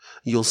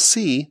 you'll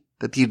see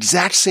that the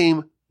exact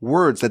same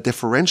words that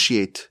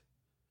differentiate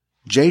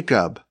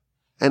Jacob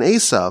and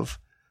Esav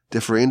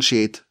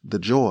differentiate the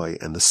joy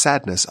and the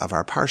sadness of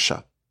our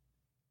Parsha.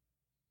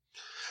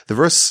 The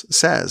verse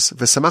says,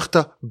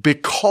 V'samachta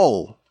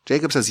b'kol.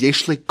 Jacob says,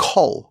 Yeshli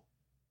kol.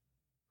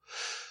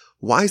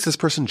 Why is this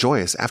person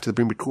joyous after the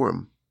Brim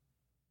Bikurim?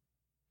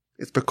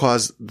 It's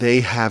because they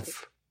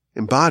have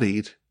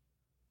embodied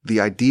the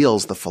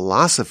ideals, the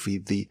philosophy,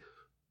 the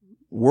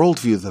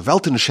worldview, the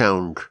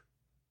Weltanschauung.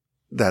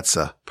 That's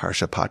a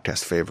Parsha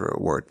podcast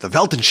favorite word. The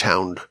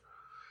Weltanschauung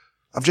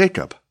of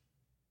Jacob.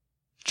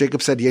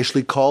 Jacob said,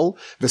 Yeshli kol,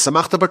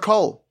 v'samachta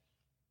b'kol.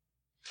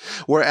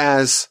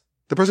 Whereas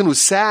the person who's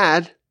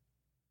sad,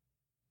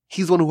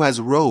 he's the one who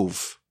has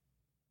rove.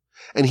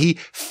 And he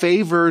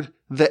favored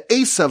the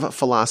Esav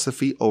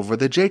philosophy over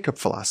the Jacob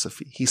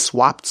philosophy. He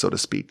swapped, so to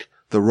speak,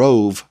 the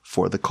rove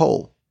for the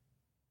kol.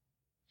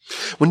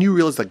 When you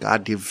realize that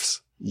God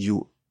gives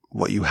you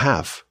what you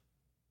have,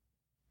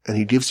 and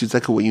he gives you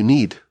exactly what you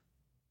need,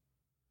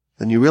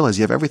 then you realize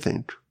you have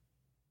everything.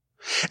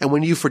 And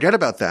when you forget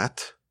about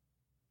that,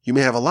 you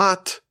may have a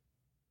lot,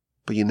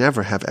 but you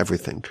never have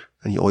everything,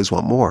 and you always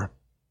want more.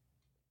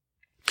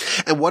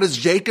 And what does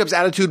Jacob's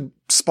attitude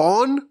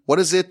spawn? What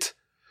does it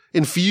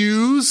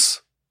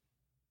infuse?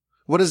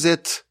 What does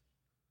it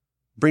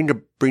bring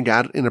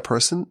out in a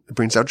person? It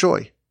brings out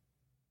joy.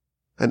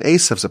 And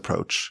Esav's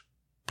approach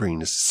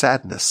brings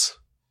sadness.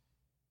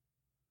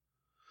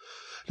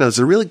 Now, there's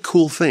a really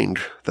cool thing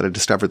that I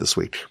discovered this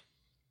week.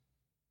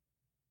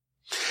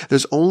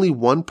 There's only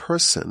one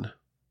person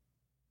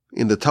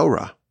in the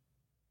Torah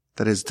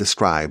that is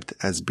described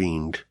as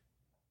being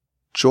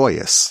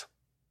joyous.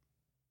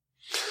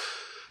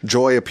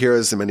 Joy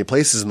appears in many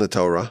places in the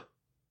Torah.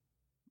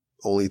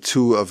 Only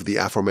 2 of the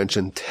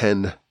aforementioned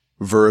 10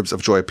 verbs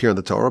of joy appear in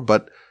the Torah,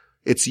 but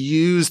it's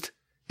used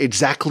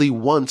exactly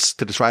once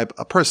to describe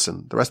a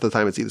person. The rest of the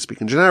time it's either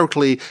speaking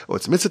generically, or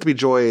it's mitzvah to be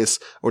joyous,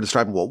 or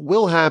describing what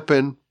will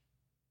happen.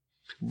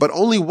 But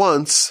only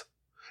once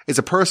is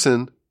a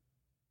person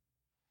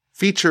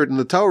featured in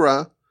the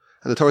Torah,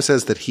 and the Torah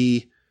says that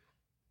he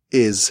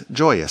is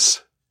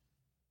joyous.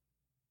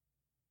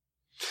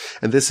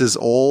 And this is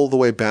all the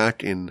way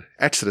back in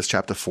Exodus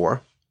chapter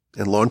 4.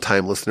 And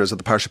long-time listeners of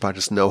the Parsha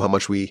podcast know how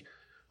much we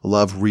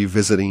love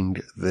revisiting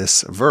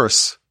this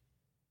verse.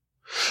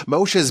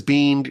 Moshe is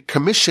being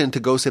commissioned to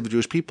go save the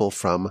Jewish people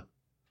from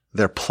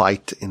their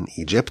plight in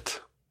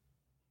Egypt.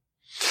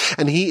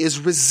 And he is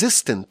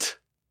resistant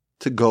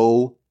to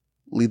go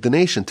lead the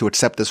nation, to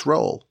accept this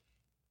role.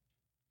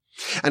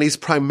 And he's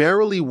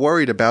primarily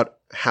worried about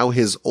how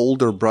his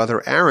older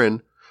brother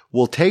Aaron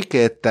will take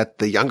it that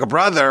the younger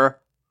brother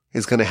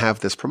is going to have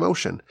this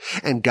promotion.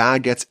 And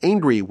God gets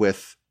angry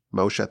with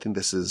Moshe. I think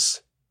this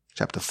is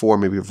chapter 4,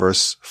 maybe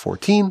verse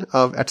 14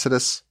 of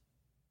Exodus.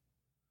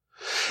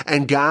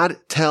 And God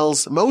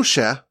tells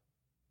Moshe,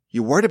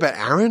 you worried about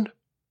Aaron?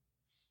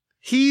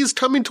 He's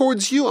coming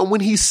towards you, and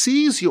when he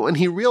sees you and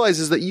he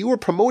realizes that you were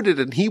promoted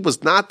and he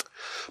was not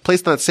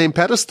placed on that same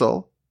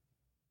pedestal,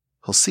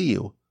 he'll see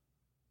you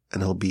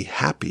and he'll be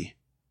happy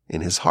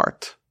in his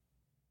heart.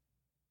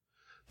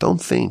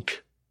 Don't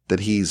think that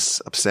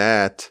he's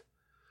upset,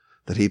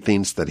 that he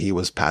thinks that he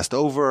was passed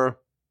over.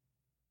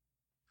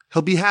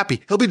 He'll be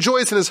happy. He'll be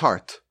joyous in his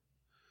heart.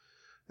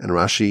 And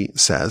Rashi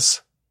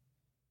says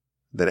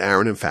that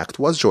Aaron, in fact,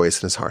 was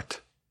joyous in his heart.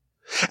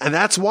 And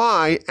that's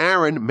why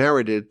Aaron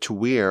merited to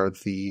wear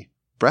the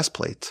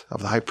breastplate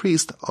of the high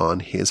priest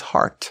on his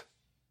heart.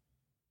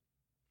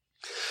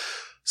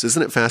 So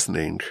isn't it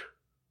fascinating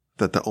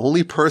that the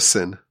only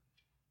person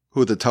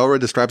who the Torah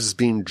describes as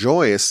being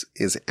joyous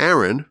is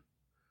Aaron?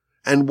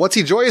 And what's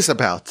he joyous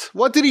about?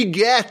 What did he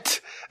get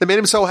that made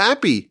him so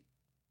happy?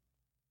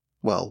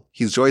 Well,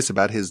 he's joyous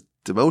about his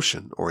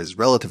demotion, or his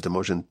relative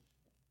demotion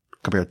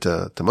compared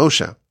to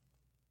Moshe.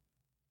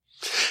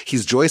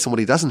 He's joyous in what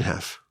he doesn't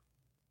have.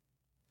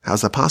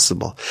 How's that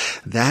possible?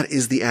 That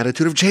is the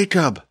attitude of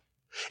Jacob.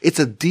 It's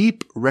a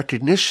deep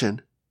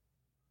recognition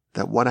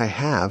that what I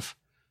have,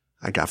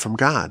 I got from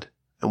God.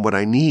 And what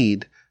I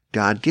need,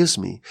 God gives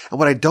me. And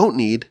what I don't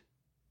need,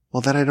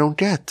 well, that I don't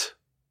get.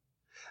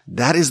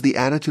 That is the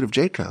attitude of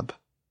Jacob.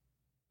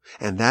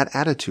 And that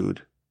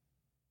attitude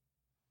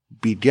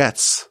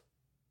begets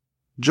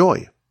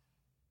joy.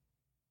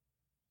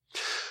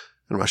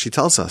 And Rashi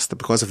tells us that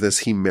because of this,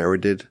 he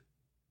merited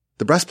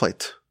the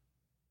breastplate.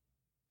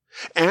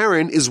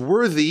 Aaron is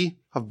worthy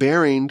of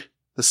bearing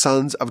the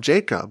sons of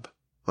Jacob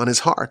on his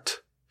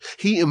heart.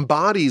 He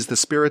embodies the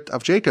spirit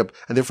of Jacob,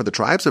 and therefore the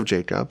tribes of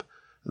Jacob,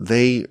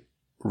 they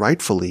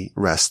rightfully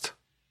rest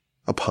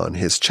upon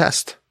his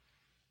chest.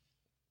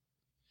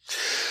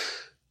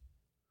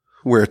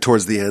 We're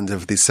towards the end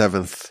of the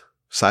 7th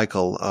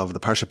cycle of the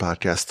Parsha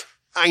podcast.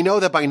 I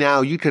know that by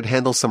now you could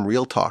handle some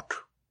real talk.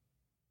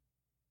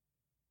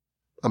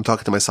 I'm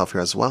talking to myself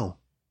here as well.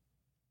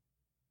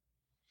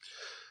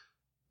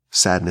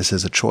 Sadness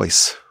is a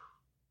choice.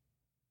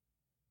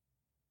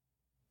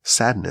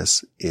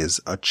 Sadness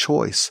is a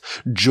choice.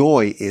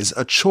 Joy is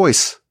a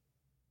choice.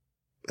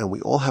 And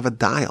we all have a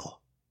dial.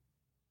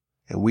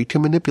 And we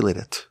can manipulate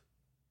it.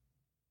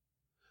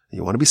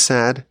 You want to be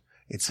sad?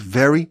 It's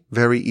very,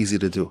 very easy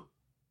to do.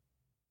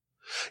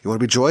 You want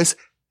to be joyous?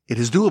 It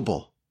is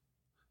doable.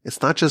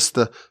 It's not just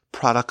the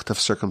product of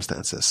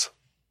circumstances.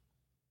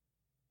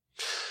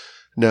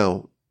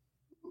 Now,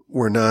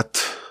 we're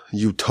not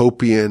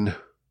utopian.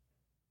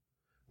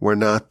 We're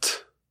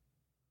not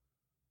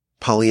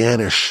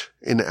Pollyannish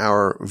in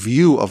our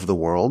view of the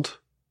world.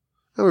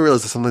 And we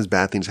realize that sometimes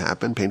bad things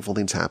happen, painful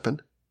things happen.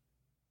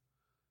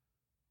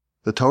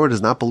 The Torah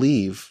does not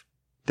believe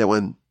that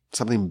when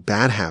something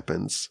bad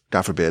happens,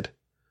 God forbid,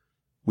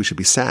 we should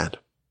be sad.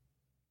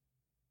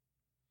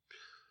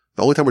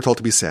 The only time we're told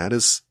to be sad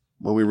is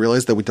when we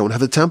realize that we don't have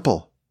the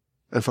temple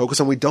and focus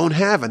on what we don't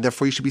have, and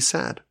therefore you should be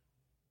sad.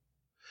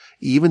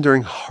 Even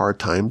during hard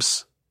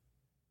times,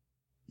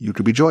 you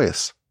could be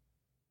joyous.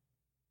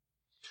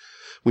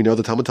 We know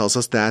the Talmud tells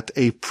us that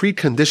a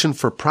precondition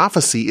for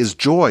prophecy is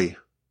joy.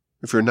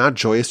 If you're not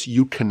joyous,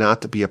 you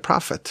cannot be a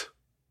prophet.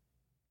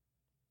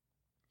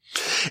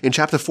 In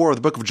chapter 4 of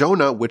the book of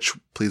Jonah, which,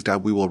 please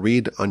God, we will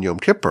read on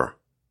Yom Kippur,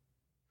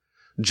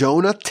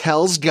 Jonah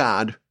tells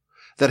God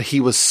that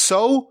he was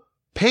so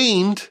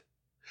pained,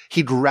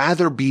 he'd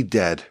rather be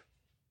dead.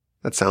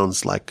 That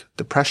sounds like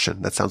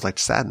depression. That sounds like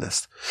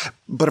sadness.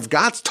 But if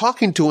God's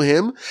talking to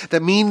him,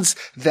 that means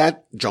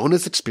that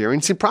Jonah's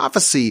experiencing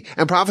prophecy.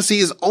 And prophecy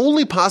is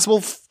only possible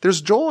if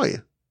there's joy.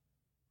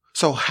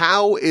 So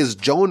how is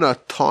Jonah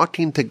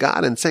talking to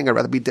God and saying, I'd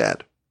rather be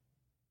dead?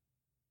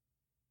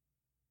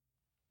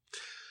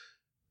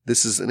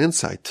 This is an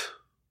insight.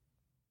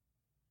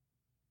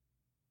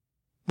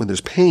 When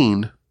there's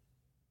pain,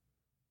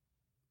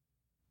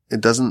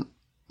 it doesn't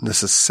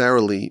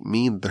necessarily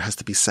mean there has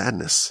to be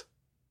sadness.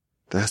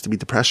 There has to be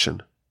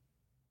depression.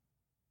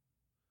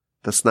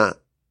 That's not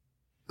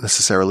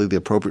necessarily the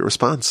appropriate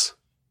response.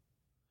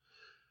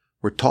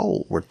 We're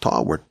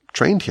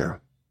trained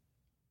here.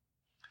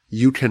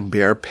 You can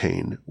bear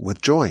pain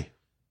with joy.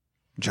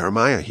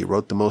 Jeremiah, he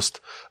wrote the most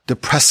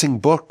depressing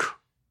book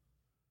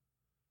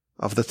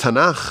of the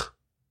Tanakh,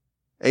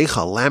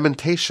 Eicha,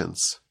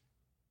 Lamentations.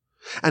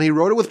 And he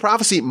wrote it with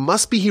prophecy. It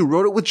must be he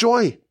wrote it with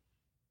joy.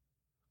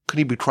 Could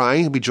he be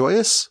crying and be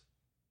joyous?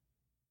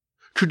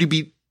 Could he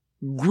be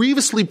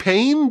grievously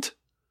pained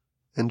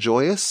and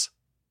joyous?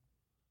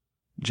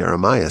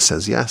 Jeremiah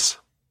says yes.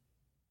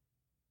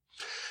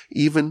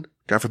 Even,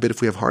 God forbid,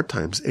 if we have hard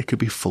times, it could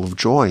be full of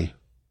joy.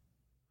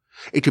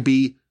 It could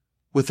be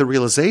with the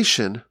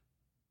realization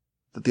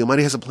that the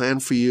Almighty has a plan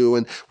for you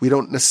and we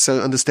don't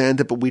necessarily understand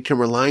it, but we can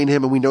rely on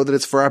Him and we know that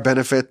it's for our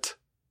benefit.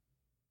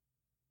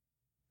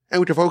 And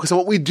we can focus on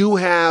what we do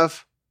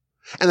have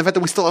and the fact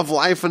that we still have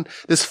life and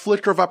this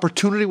flicker of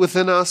opportunity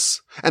within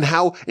us and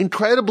how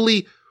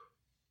incredibly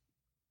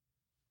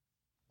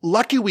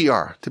lucky we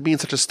are to be in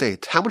such a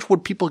state. How much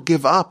would people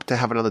give up to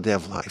have another day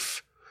of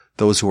life?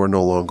 those who are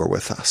no longer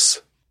with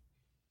us.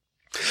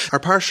 Our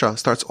Parsha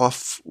starts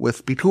off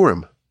with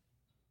Biturim.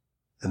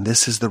 And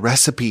this is the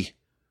recipe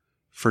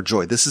for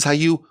joy. This is how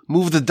you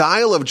move the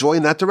dial of joy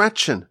in that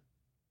direction.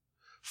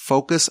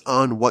 Focus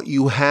on what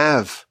you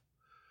have.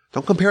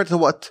 Don't compare it to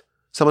what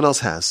someone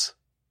else has.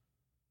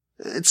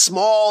 It's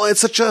small. It's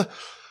such a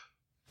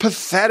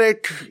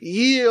pathetic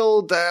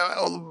yield.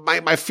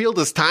 My field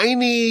is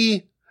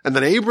tiny. And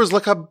the neighbors,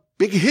 look how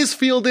big his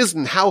field is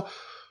and how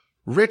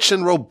rich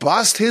and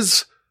robust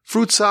his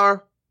fruits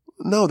are.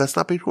 No, that's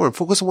not Biturim.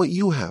 Focus on what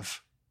you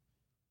have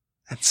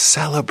and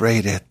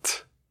celebrate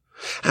it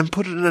and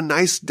put it in a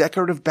nice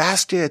decorative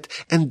basket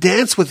and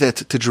dance with it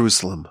to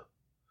Jerusalem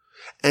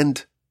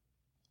and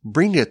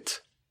bring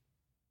it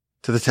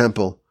to the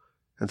temple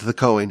and to the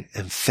Kohen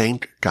and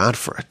thank God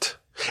for it.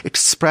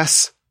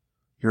 Express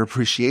your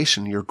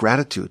appreciation, your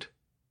gratitude.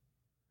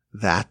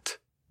 That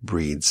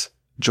breeds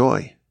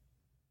joy.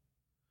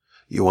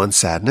 You want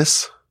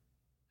sadness?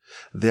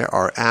 There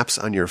are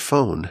apps on your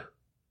phone.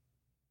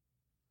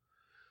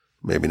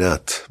 Maybe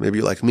not. Maybe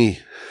you're like me.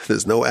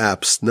 There's no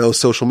apps, no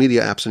social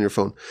media apps on your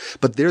phone.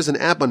 But there's an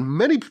app on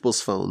many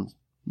people's phones,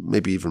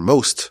 maybe even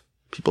most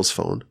people's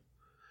phone,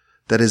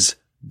 that is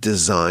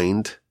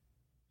designed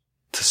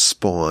to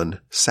spawn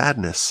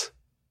sadness.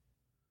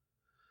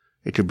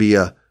 It could be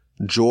a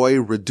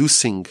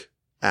joy-reducing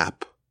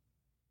app.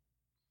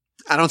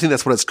 I don't think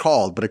that's what it's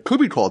called, but it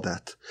could be called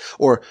that.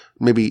 Or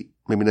maybe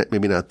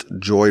not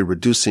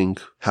joy-reducing.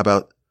 How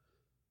about,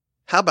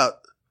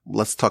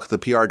 let's talk to the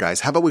PR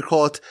guys. How about we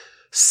call it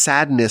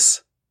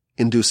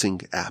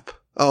sadness-inducing app?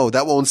 Oh,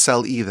 that won't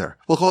sell either.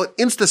 We'll call it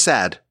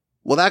Insta-Sad.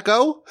 Will that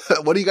go?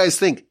 What do you guys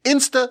think?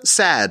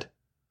 Insta-Sad.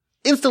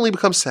 Instantly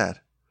becomes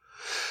sad.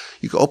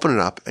 You can open it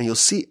up and you'll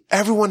see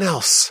everyone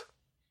else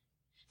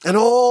and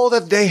all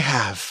that they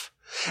have.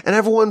 And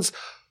everyone's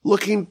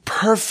looking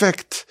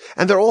perfect.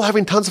 And they're all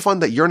having tons of fun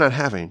that you're not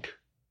having.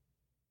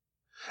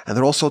 And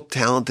they're all so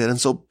talented and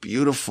so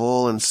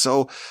beautiful and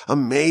so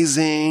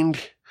amazing.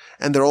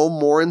 And they're all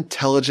more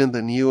intelligent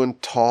than you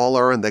and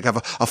taller. And they have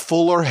a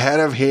fuller head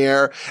of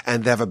hair.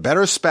 And they have a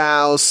better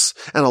spouse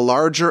and a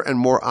larger and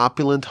more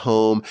opulent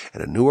home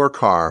and a newer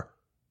car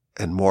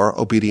and more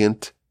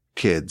obedient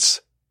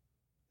kids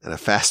and a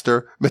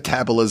faster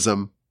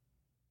metabolism.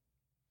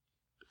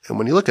 And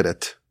when you look at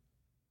it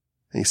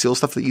and you see all the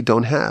stuff that you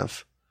don't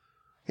have,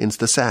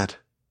 insta-sad.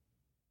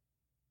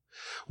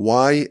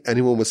 Why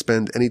anyone would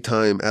spend any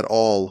time at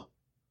all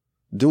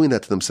doing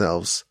that to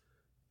themselves,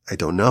 I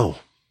don't know.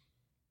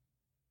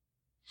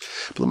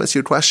 But let me ask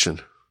you a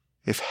question.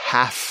 If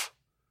half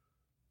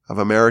of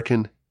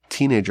American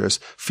teenagers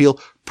feel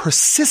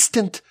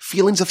persistent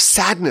feelings of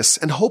sadness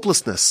and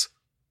hopelessness,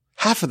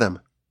 half of them,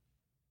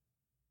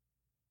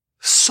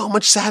 so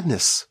much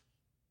sadness.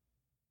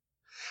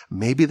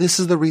 Maybe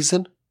this is the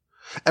reason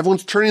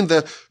everyone's turning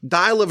the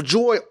dial of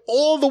joy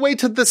all the way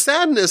to the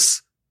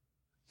sadness.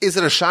 Is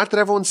it a shock that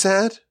everyone's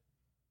sad?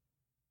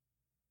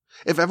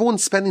 If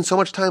everyone's spending so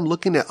much time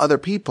looking at other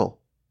people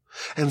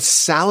and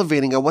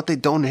salivating at what they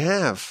don't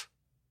have,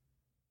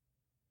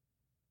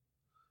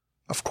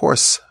 of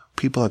course,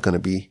 people are going to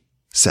be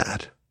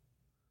sad.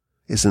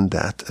 Isn't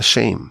that a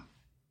shame?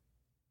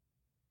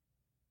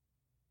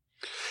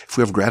 If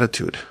we have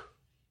gratitude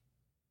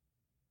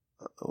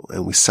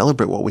and we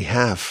celebrate what we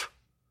have,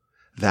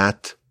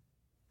 that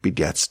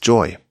begets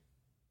joy.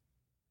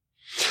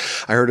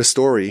 I heard a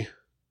story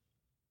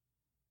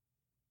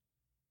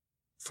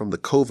from the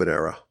COVID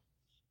era.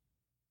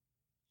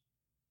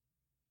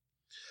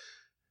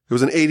 There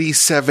was an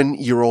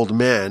 87-year-old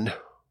man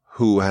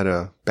who had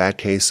a bad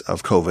case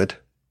of COVID,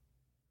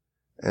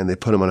 and they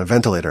put him on a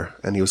ventilator,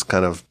 and he was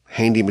kind of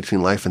hanging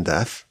between life and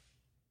death.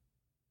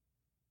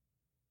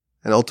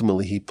 And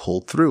ultimately he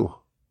pulled through.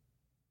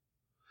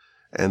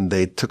 And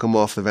they took him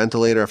off the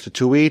ventilator after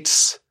 2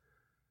 weeks,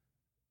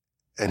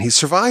 and he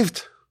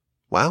survived.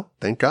 Wow,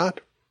 thank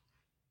God.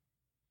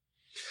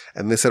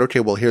 And they said, okay,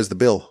 well, here's the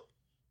bill.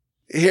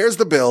 Here's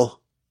the bill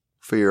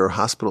for your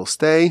hospital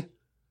stay,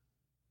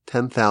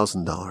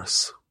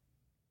 $10,000.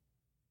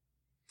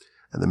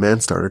 And the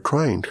man started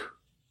crying.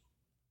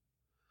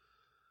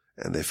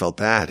 And they felt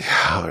bad.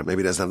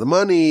 Maybe he doesn't have the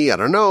money. I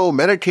don't know.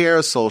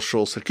 Medicare,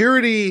 Social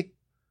Security.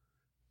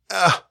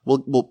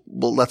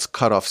 Let's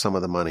cut off some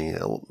of the money.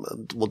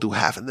 We'll do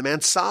half. And the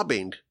man's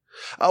sobbing.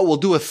 Oh, we'll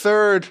do a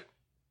third.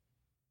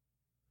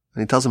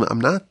 And he tells him, I'm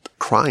not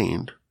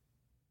crying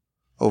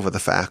over the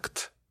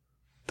fact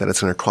that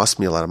it's going to cost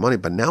me a lot of money,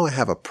 but now I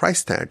have a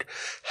price tag.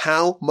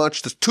 How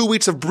much does 2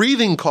 weeks of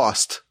breathing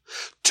cost?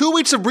 2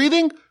 weeks of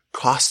breathing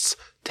costs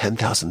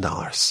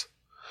 $10,000.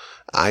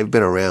 I've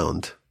been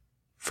around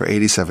for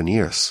 87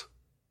 years.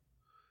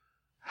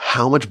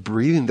 How much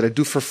breathing did I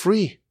do for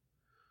free?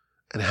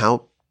 And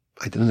how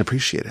I didn't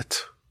appreciate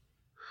it.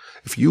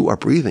 If you are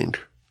breathing,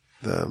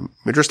 the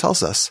Midrash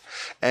tells us,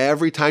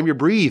 every time you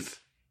breathe,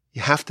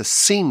 you have to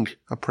sing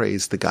a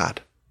praise to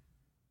God.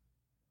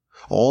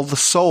 All the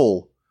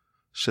soul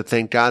should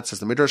thank God, says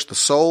the Midrash. The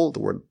soul,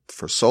 the word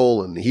for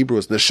soul in Hebrew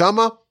is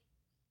neshama.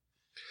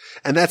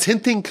 And that's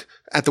hinting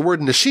at the word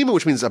neshima,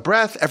 which means a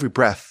breath. Every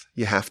breath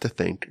you have to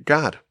thank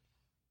God.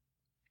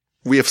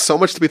 We have so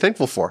much to be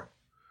thankful for.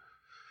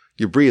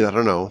 You breathe, I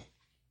don't know.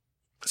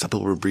 Some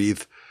people will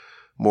breathe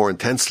more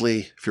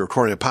intensely. If you're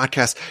recording a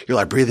podcast, you're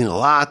like breathing a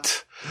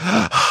lot,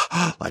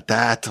 like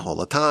that all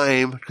the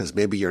time, because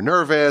maybe you're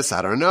nervous.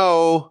 I don't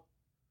know.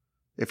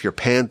 If you're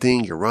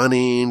panting, you're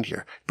running,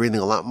 you're breathing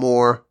a lot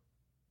more.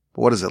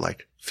 But what is it,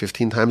 like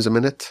 15 times a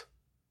minute?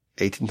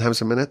 18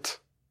 times a minute?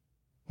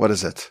 What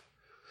is it?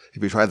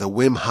 If you try the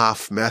Wim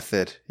Hof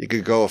method, you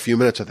could go a few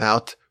minutes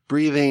without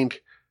breathing.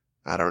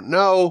 I don't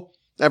know.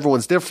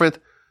 Everyone's different.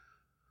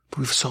 But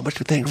we have so much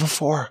to be thankful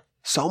for.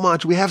 So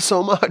much. We have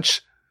so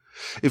much.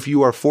 If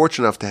you are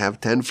fortunate enough to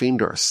have 10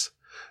 fingers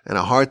and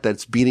a heart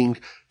that's beating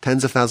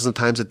tens of thousands of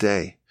times a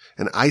day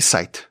and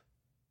eyesight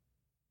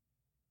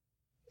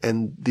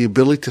and the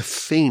ability to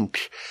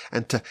think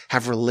and to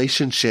have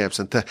relationships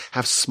and to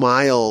have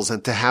smiles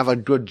and to have a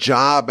good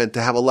job and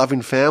to have a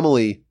loving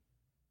family.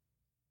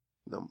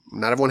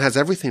 Not everyone has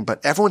everything,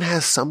 but everyone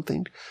has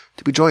something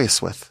to be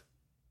joyous with.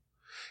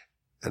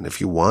 And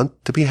if you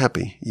want to be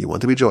happy, you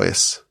want to be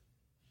joyous,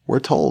 we're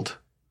told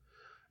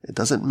it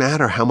doesn't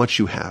matter how much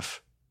you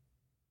have.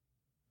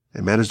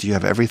 It matters, do you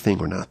have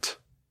everything or not?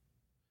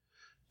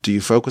 Do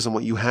you focus on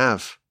what you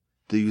have?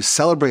 Do you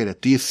celebrate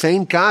it? Do you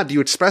thank God? Do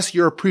you express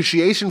your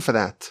appreciation for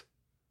that?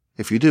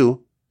 If you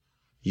do,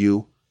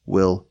 you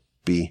will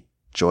be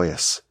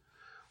joyous.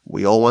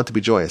 We all want to be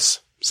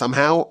joyous.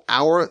 Somehow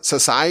our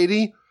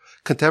society,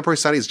 contemporary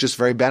society, is just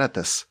very bad at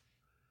this.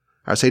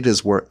 Our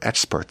sages were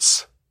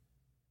experts.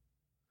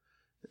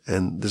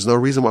 And there's no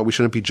reason why we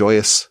shouldn't be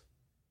joyous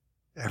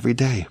every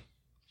day.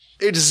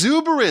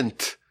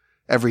 Exuberant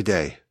every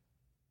day.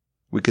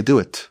 We could do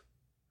it.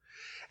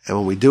 And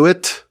when we do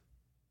it,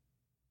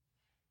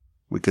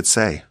 we could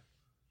say,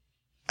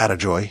 "Atta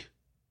joy."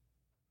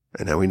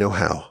 And now we know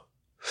how.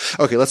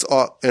 Okay, let's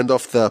end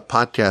off the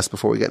podcast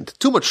before we get into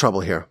too much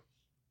trouble here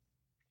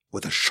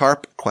with a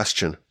sharp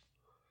question.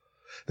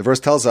 The verse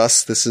tells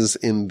us, this is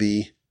in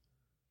the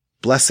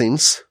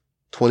Blessings,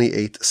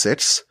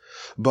 28:6.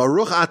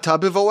 Baruch ata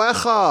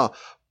b'voecha.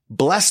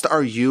 Blessed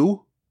are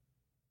you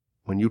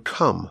when you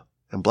come,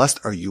 and blessed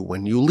are you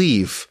when you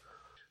leave.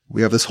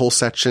 We have this whole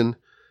section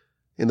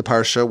in the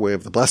Parsha where we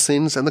have the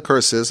blessings and the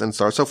curses, and it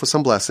starts off with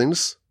some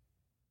blessings.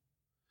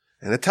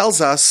 And it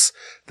tells us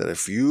that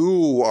if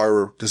you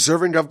are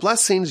deserving of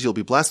blessings, you'll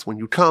be blessed when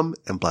you come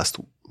and blessed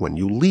when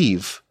you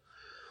leave.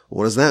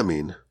 What does that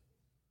mean?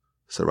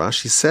 So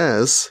Rashi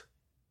says,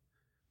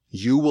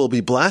 you will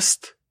be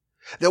blessed,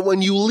 that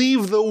when you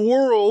leave the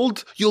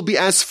world, you'll be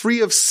as free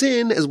of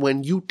sin as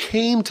when you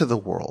came to the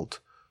world.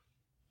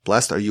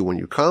 Blessed are you when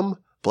you come,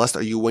 blessed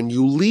are you when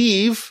you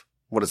leave.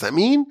 What does that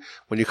mean?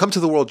 When you come to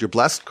the world, you're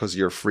blessed because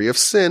you're free of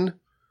sin.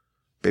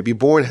 Baby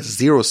born has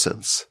 0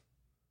 sins.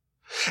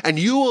 And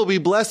you will be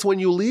blessed when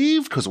you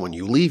leave, because when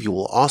you leave, you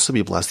will also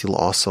be blessed. You'll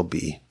also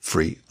be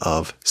free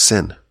of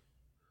sin.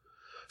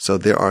 So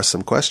there are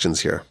some questions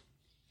here.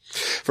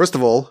 First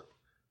of all,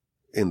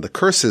 in the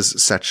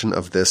curses section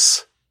of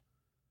this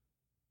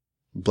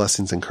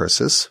blessings and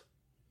curses,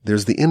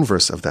 there's the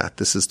inverse of that.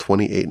 This is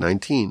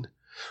 28:19.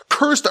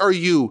 Cursed are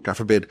you, God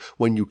forbid,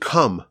 when you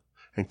come,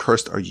 and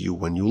cursed are you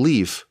when you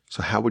leave.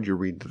 So how would you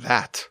read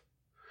that?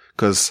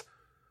 Because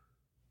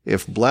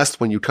if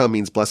blessed when you come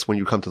means blessed when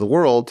you come to the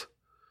world,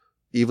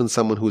 even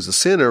someone who is a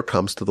sinner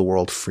comes to the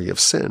world free of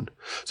sin.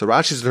 So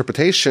Rashi's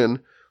interpretation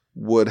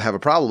would have a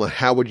problem.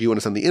 How would you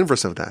understand the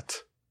inverse of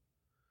that?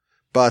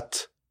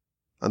 But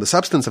on the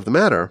substance of the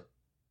matter,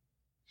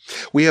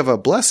 we have a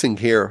blessing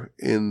here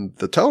in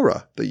the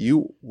Torah that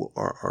you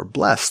are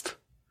blessed,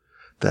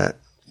 that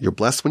you're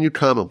blessed when you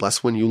come and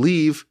blessed when you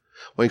leave.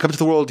 When you come to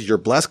the world, you're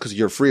blessed because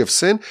you're free of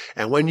sin.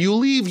 And when you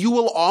leave, you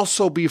will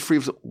also be free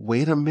of sin.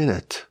 Wait a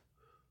minute.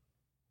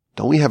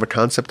 Don't we have a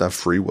concept of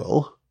free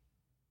will?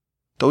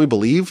 Don't we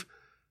believe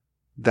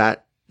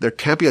that there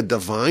can't be a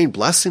divine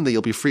blessing that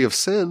you'll be free of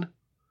sin?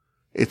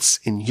 It's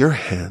in your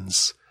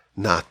hands,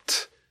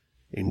 not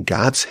in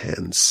God's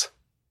hands.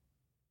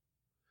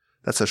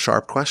 That's a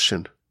sharp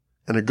question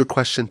and a good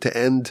question to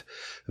end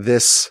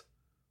this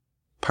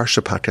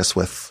Parsha podcast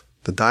with.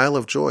 The dial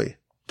of joy.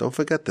 Don't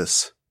forget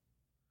this.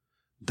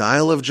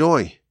 Dial of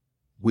joy.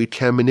 We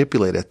can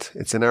manipulate it.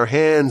 It's in our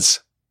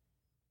hands.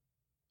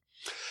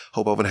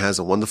 Hope everyone has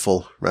a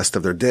wonderful rest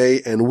of their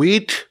day and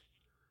week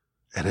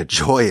and a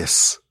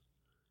joyous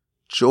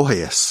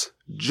Shabbos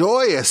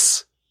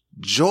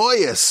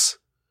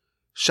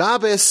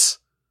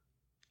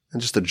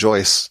and just a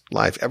joyous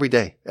life every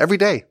day. Every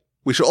day.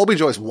 We should all be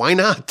joyous. Why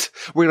not?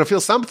 We're going to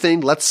feel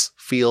something. Let's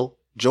feel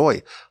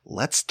joy.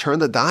 Let's turn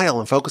the dial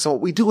and focus on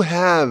what we do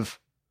have.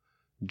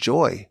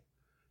 Joy.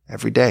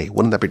 Every day.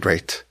 Wouldn't that be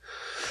great?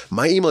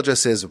 My email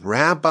address is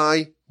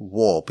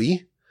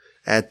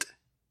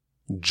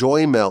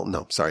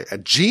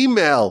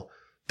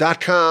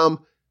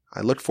rabbiwolbe@gmail.com. I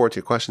look forward to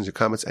your questions, your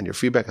comments, and your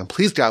feedback. And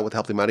please God, with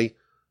help Almighty,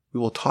 we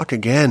will talk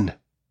again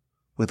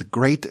with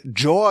great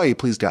joy,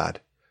 please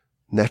God,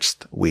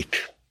 next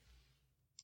week.